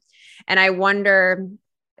that? And I wonder,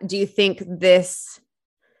 do you think this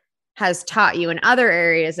has taught you in other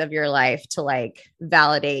areas of your life to like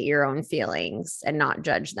validate your own feelings and not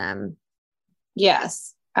judge them?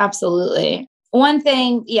 Yes, absolutely. One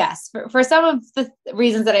thing, yes, for some of the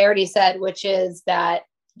reasons that I already said, which is that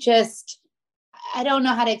just, I don't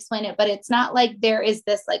know how to explain it, but it's not like there is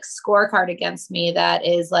this like scorecard against me that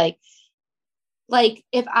is like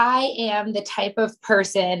if I am the type of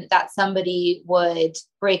person that somebody would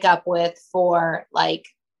break up with for like,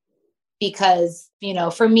 because, you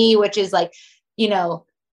know, for me, which is like, you know,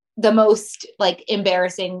 the most like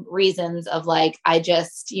embarrassing reasons of like, I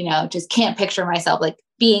just, you know, just can't picture myself like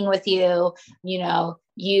being with you, you know,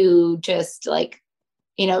 you just like,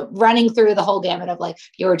 you know, running through the whole gamut of like,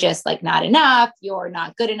 you're just like not enough, you're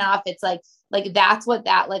not good enough. It's like that's what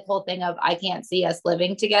that like whole thing of I can't see us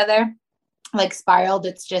living together like spiraled.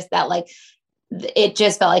 It's just that like, it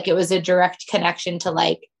just felt like it was a direct connection to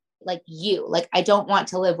like you, like, I don't want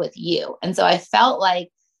to live with you. And so I felt like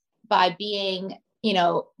by being, you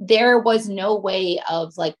know, there was no way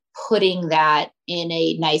of like putting that in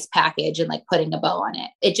a nice package and like putting a bow on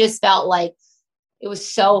it. It just felt like it was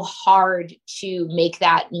so hard to make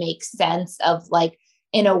that make sense of like,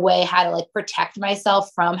 in a way, how to like protect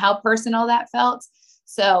myself from how personal that felt.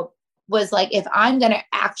 So was like, if I'm going to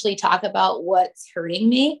actually talk about what's hurting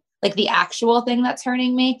me, like the actual thing that's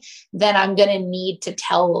hurting me, then I'm going to need to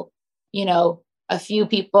tell, you know, a few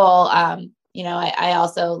people, you know, I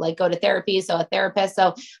also like go to therapy. So a therapist,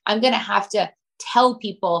 so I'm going to have to tell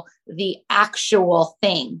people the actual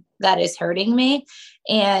thing that is hurting me.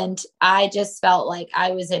 And I just felt like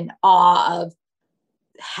I was in awe of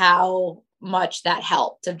how much that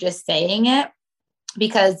helped, of just saying it,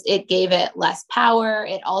 because it gave it less power.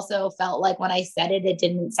 It also felt like when I said it, it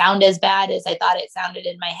didn't sound as bad as I thought it sounded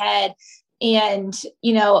in my head. And,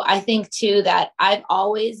 you know, I think too, that I've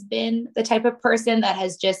always been the type of person that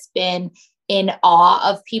has just been in awe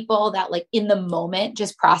of people that like in the moment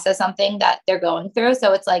just process something that they're going through.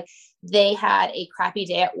 So it's like they had a crappy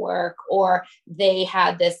day at work, or they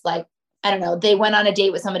had this like, I don't know, they went on a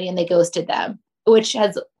date with somebody and they ghosted them, which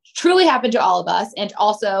has truly happened to all of us. And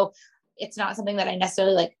also it's not something that I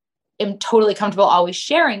necessarily like am totally comfortable always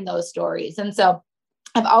sharing those stories. And so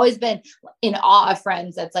I've always been in awe of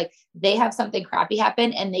friends that's like, they have something crappy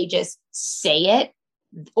happen and they just say it,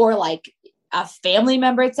 or like a family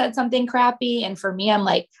member had said something crappy. And for me, I'm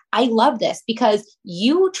like, I love this because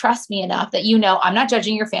you trust me enough that, you know, I'm not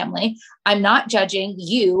judging your family. I'm not judging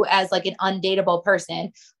you as like an undateable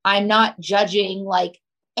person. I'm not judging like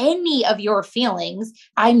any of your feelings.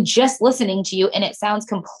 I'm just listening to you and it sounds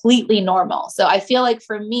completely normal. So I feel like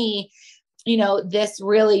for me, this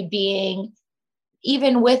really being,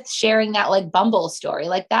 even with sharing that like Bumble story,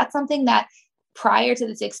 like that's something that prior to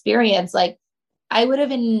this experience, like I would have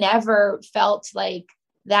never felt like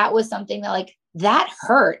that was something that like that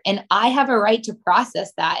hurt. And I have a right to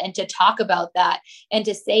process that and to talk about that and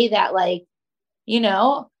to say that, like,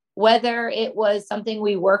 whether it was something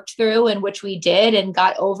we worked through and which we did and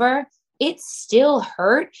got over, it still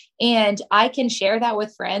hurt. And I can share that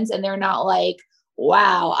with friends and they're not like,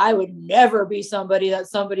 wow, I would never be somebody that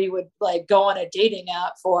somebody would like go on a dating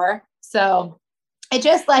app for. So it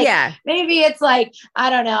just like, maybe it's like, I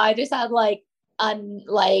don't know. I just had like,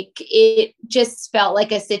 it just felt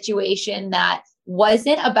like a situation that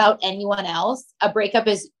wasn't about anyone else. A breakup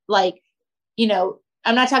is like,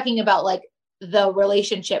 I'm not talking about like the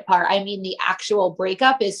relationship part. I mean, the actual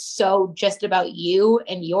breakup is so just about you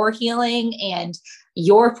and your healing and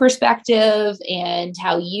your perspective and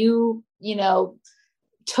how you,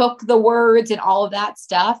 took the words and all of that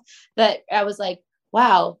stuff, that I was like,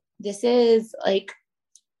 wow, this is like,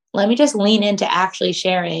 let me just lean into actually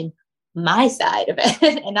sharing my side of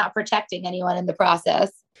it and not protecting anyone in the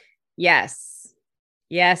process. Yes.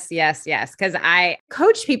 Cause I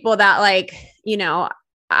coach people that like,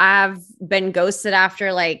 I've been ghosted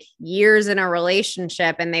after like years in a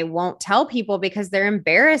relationship and they won't tell people because they're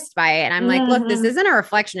embarrassed by it. And I'm like, look, this isn't a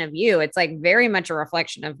reflection of you. It's like very much a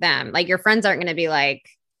reflection of them. Like your friends aren't going to be like,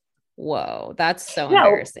 whoa, that's so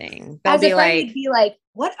embarrassing. They'll be like,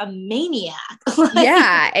 what a maniac.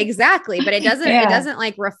 Yeah, exactly. But it doesn't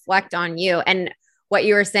like reflect on you. And what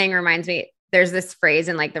you were saying reminds me, there's this phrase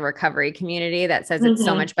in like the recovery community that says it's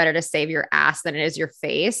so much better to save your ass than it is your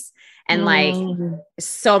face. And like,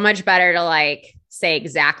 so much better to like say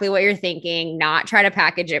exactly what you're thinking, not try to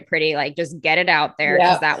package it pretty, like just get it out there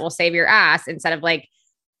because that will save your ass instead of like,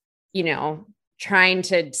 trying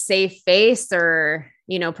to save face or,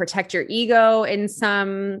 protect your ego in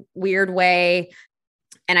some weird way.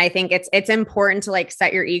 And I think it's important to like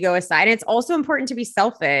set your ego aside. And it's also important to be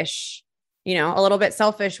selfish, a little bit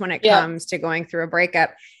selfish when it comes to going through a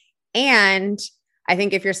breakup. And I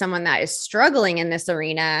think if you're someone that is struggling in this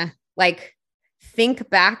arena, like think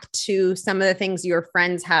back to some of the things your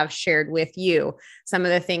friends have shared with you, some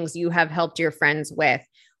of the things you have helped your friends with,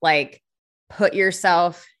 like put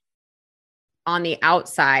yourself on the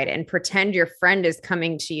outside and pretend your friend is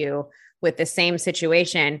coming to you with the same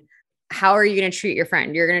situation. How are you going to treat your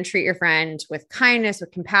friend? You're going to treat your friend with kindness,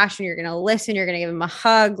 with compassion. You're going to listen. You're going to give them a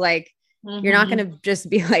hug. Like you're not going to just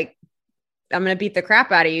be like, I'm going to beat the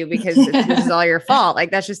crap out of you because this is all your fault.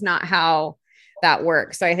 Like that's just not how that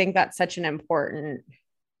works. So I think that's such an important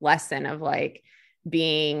lesson of like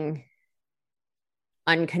being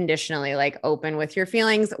unconditionally like open with your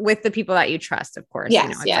feelings with the people that you trust, of course. Yes,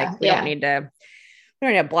 it's like we don't need to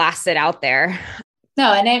blast it out there.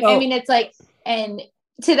 No, and I mean it's like, and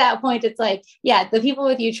to that point, it's like, the people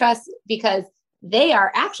with you trust because they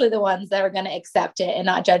are actually the ones that are going to accept it and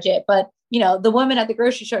not judge it. But the woman at the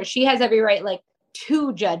grocery store, she has every right like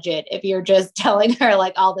to judge it if you're just telling her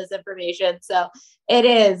like all this information. So it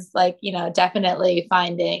is like, definitely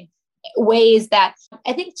finding ways that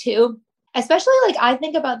I think too, especially like I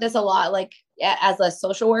think about this a lot, like as a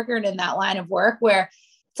social worker and in that line of work, where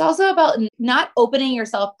it's also about not opening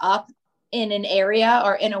yourself up in an area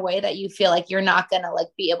or in a way that you feel like you're not going to like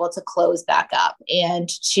be able to close back up and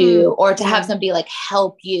to have somebody like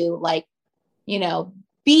help you, like,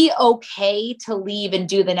 be okay to leave and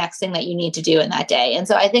do the next thing that you need to do in that day. And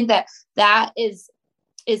so I think that is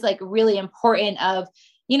like really important of,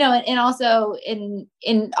 and also in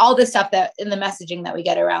all this stuff that in the messaging that we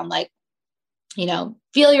get around, like,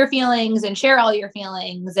 feel your feelings and share all your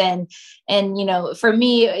feelings. And, for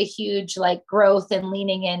me, a huge like growth and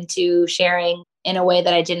leaning into sharing in a way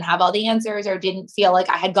that I didn't have all the answers or didn't feel like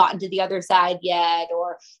I had gotten to the other side yet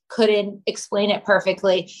or couldn't explain it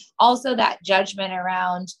perfectly. Also that judgment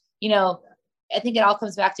around, I think it all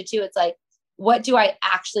comes back to too. It's like, what do I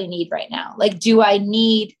actually need right now? Like, do I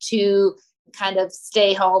need to kind of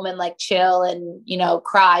stay home and like chill and,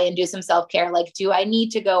 cry and do some self-care? Like, do I need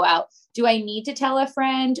to go out? Do I need to tell a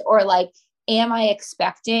friend? Or like, am I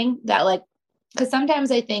expecting that? Like, because sometimes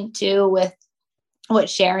I think too, with what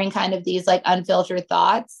sharing kind of these like unfiltered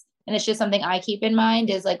thoughts, and it's just something I keep in mind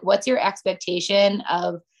is like, what's your expectation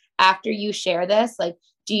of after you share this? Like,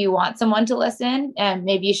 do you want someone to listen? And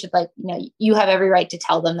maybe you should like, you have every right to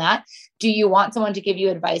tell them that. Do you want someone to give you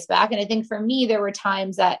advice back? And I think for me, there were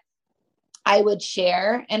times that I would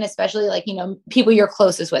share, and especially like, people you're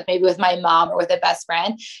closest with, maybe with my mom or with a best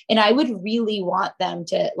friend. And I would really want them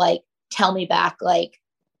to like, tell me back, like,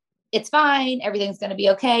 it's fine. Everything's going to be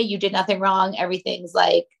okay. You did nothing wrong. Everything's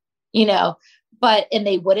like, you know, and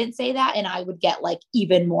they wouldn't say that. And I would get like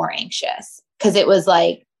even more anxious because it was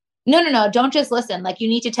like, no, don't just listen. Like, you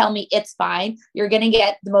need to tell me it's fine. You're going to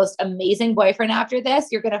get the most amazing boyfriend after this.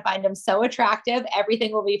 You're going to find him so attractive.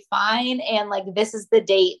 Everything will be fine. And like, this is the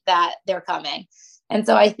date that they're coming. And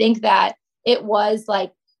so I think that it was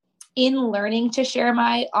like, in learning to share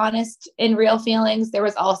my honest and real feelings, there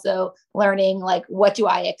was also learning, like, what do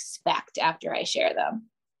I expect after I share them?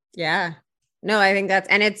 Yeah. No, I think that's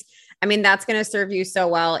going to serve you so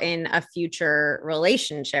well in a future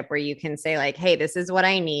relationship where you can say like, hey, this is what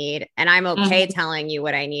I need. And I'm okay telling you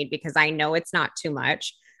what I need because I know it's not too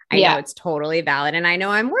much. I know it's totally valid and I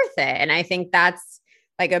know I'm worth it. And I think that's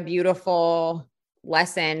like a beautiful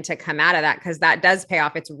lesson to come out of that, because that does pay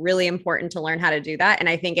off. It's really important to learn how to do that. And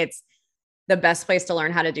I think it's the best place to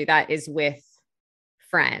learn how to do that is with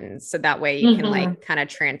friends. So that way you can like kind of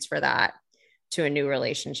transfer that to a new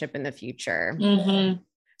relationship in the future.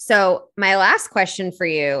 So my last question for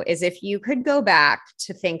you is, if you could go back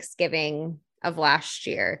to Thanksgiving of last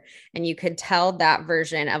year and you could tell that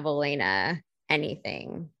version of Elena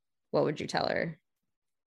anything, what would you tell her?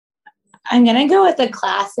 I'm going to go with the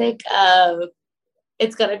classic of,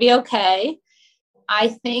 it's going to be okay. I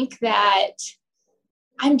think that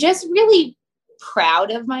I'm just really proud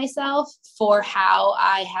of myself for how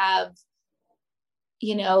I have,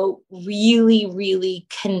 you know, really, really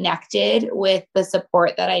connected with the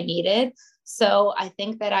support that I needed. So I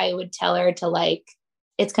think that I would tell her to like,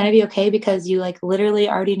 it's going to be okay because you like literally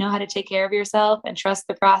already know how to take care of yourself and trust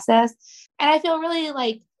the process. And I feel really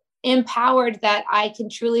like empowered that I can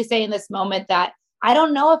truly say in this moment that I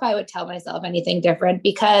don't know if I would tell myself anything different,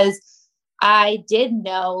 because I did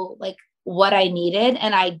know like what I needed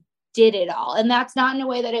and I did it all. And that's not in a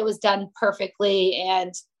way that it was done perfectly.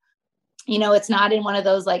 And, you know, it's not in one of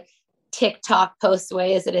those like TikTok post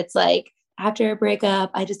ways that it's like, after a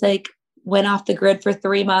breakup, I just like went off the grid for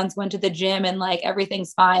 3 months, went to the gym and like,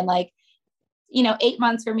 everything's fine. Like, you know, 8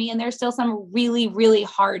 months for me. And there's still some really, really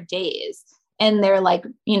hard days, and they're like,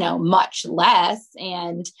 you know, much less.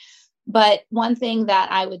 But one thing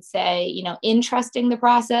that I would say, you know, in trusting the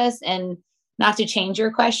process, and not to change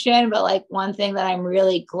your question, but like one thing that I'm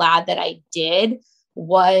really glad that I did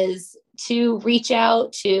was to reach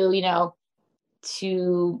out to, you know,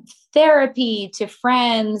 to therapy, to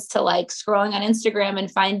friends, to like scrolling on Instagram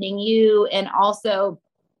and finding you. And also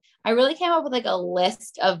I really came up with like a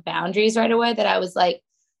list of boundaries right away that I was like,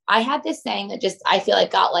 I had this saying that just, I feel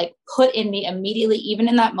like got like put in me immediately, even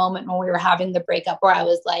in that moment when we were having the breakup, where I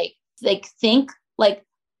was like think like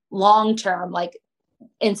long-term, like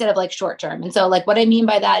instead of like short-term. And so like, what I mean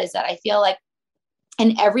by that is that I feel like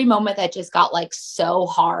in every moment that just got like so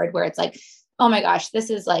hard, where it's like, oh my gosh, this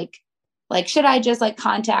is like, should I just like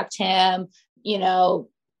contact him? You know,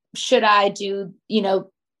 should I do, you know,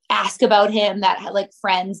 ask about him, that had like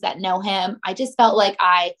friends that know him? I just felt like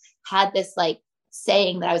I had this like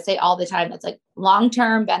saying that I would say all the time. That's like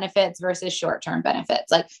long-term benefits versus short-term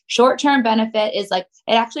benefits. Like short-term benefit is like,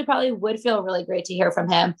 it actually probably would feel really great to hear from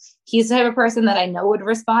him. He's the type of person that I know would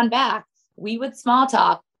respond back. We would small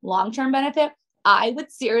talk. Long-term benefit, I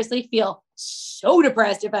would seriously feel so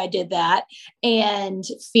depressed if I did that and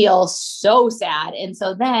feel so sad. And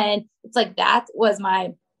so then it's like, that was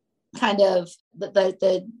my kind of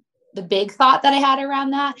the big thought that I had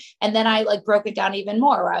around that. And then I like broke it down even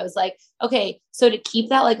more, where I was like, okay, so to keep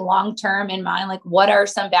that like long-term in mind, like what are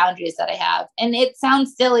some boundaries that I have? And it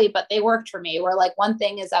sounds silly, but they worked for me, where like one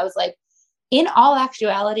thing is I was like, in all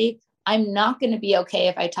actuality, I'm not going to be okay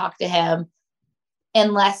if I talk to him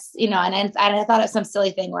unless, you know, and I thought of some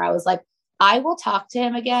silly thing where I was like, I will talk to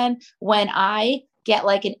him again when I get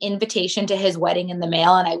like an invitation to his wedding in the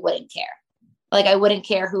mail, and I wouldn't care. Like I wouldn't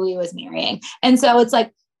care who he was marrying. And so it's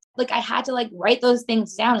like I had to like write those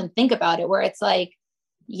things down and think about it, where it's like,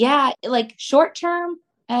 yeah, like short term.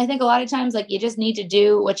 And I think a lot of times like you just need to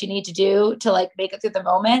do what you need to do to like make it through the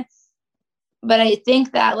moment. But I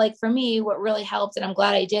think that like for me, what really helped, and I'm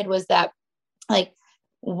glad I did, was that like,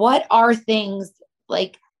 what are things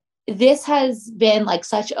like, this has been like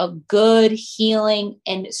such a good healing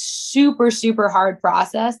and super, super hard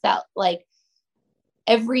process that like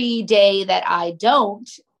every day that I don't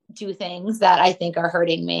do things that I think are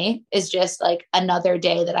hurting me is just like another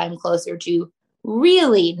day that I'm closer to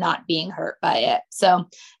really not being hurt by it. So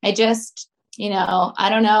I just, you know, I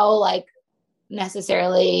don't know, like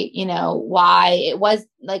necessarily, you know, why it was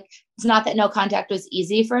like, it's not that no contact was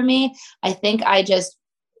easy for me. I think I just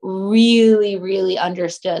really, really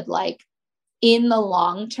understood like in the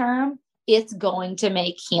long term, it's going to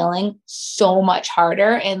make healing so much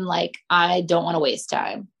harder. And like, I don't want to waste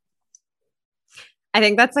time. I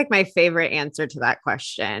think that's like my favorite answer to that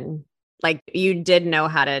question. Like you did know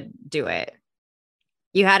how to do it.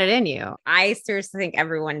 You had it in you. I seriously think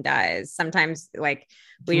everyone does. Sometimes like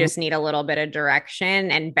we just need a little bit of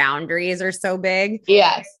direction, and boundaries are so big.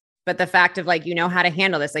 Yes. But the fact of like, you know how to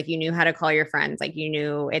handle this, like you knew how to call your friends, like you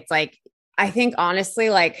knew it's like, I think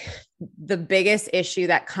honestly, like the biggest issue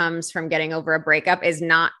that comes from getting over a breakup is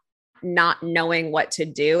not knowing what to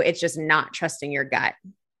do. It's just not trusting your gut,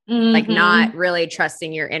 like not really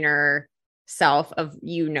trusting your inner self of,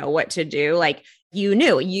 you know what to do. Like you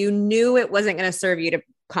knew it wasn't going to serve you to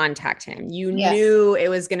contact him. You knew it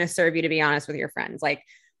was going to serve you to be honest with your friends. Like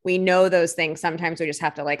we know those things. Sometimes we just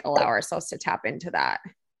have to like allow ourselves to tap into that.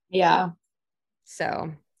 Yeah.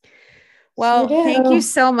 So, well, thank you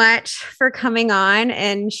so much for coming on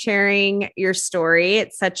and sharing your story.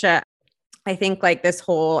 It's such I think like this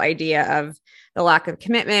whole idea of the lack of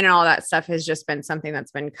commitment and all that stuff has just been something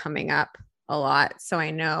that's been coming up a lot. So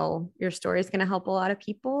I know your story is going to help a lot of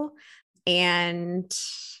people. And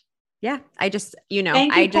yeah, I just,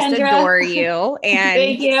 I just Kendra. Adore you. And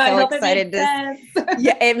thank you. So I hope excited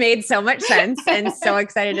it made so much sense, and so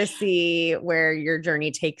excited to see where your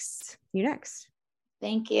journey takes you next.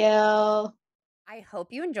 Thank you. I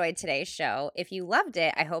hope you enjoyed today's show. If you loved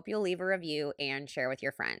it, I hope you'll leave a review and share with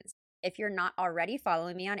your friends. If you're not already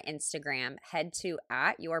following me on Instagram, head to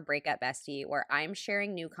 @YourBreakupBestie, where I'm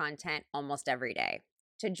sharing new content almost every day.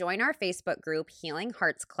 To join our Facebook group, Healing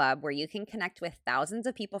Hearts Club, where you can connect with thousands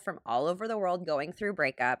of people from all over the world going through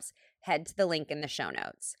breakups, head to the link in the show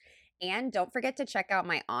notes. And don't forget to check out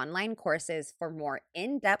my online courses for more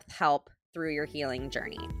in-depth help through your healing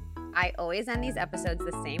journey. I always end these episodes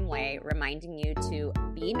the same way, reminding you to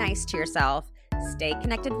be nice to yourself, stay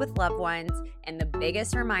connected with loved ones, and the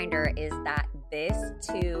biggest reminder is that this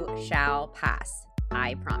too shall pass.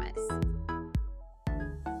 I promise.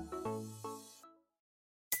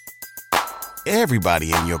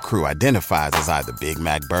 Everybody in your crew identifies as either Big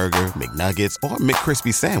Mac Burger, McNuggets, or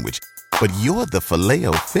McCrispy Sandwich. But you're the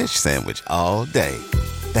Filet-O-Fish Sandwich all day.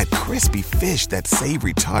 That crispy fish, that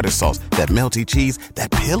savory tartar sauce, that melty cheese,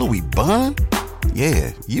 that pillowy bun.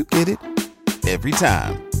 Yeah, you get it. Every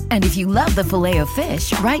time. And if you love the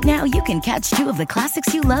Filet-O-Fish, right now you can catch two of the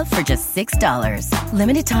classics you love for just $6.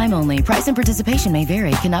 Limited time only. Price and participation may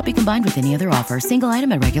vary. Cannot be combined with any other offer. Single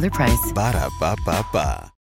item at regular price. Ba-da-ba-ba-ba.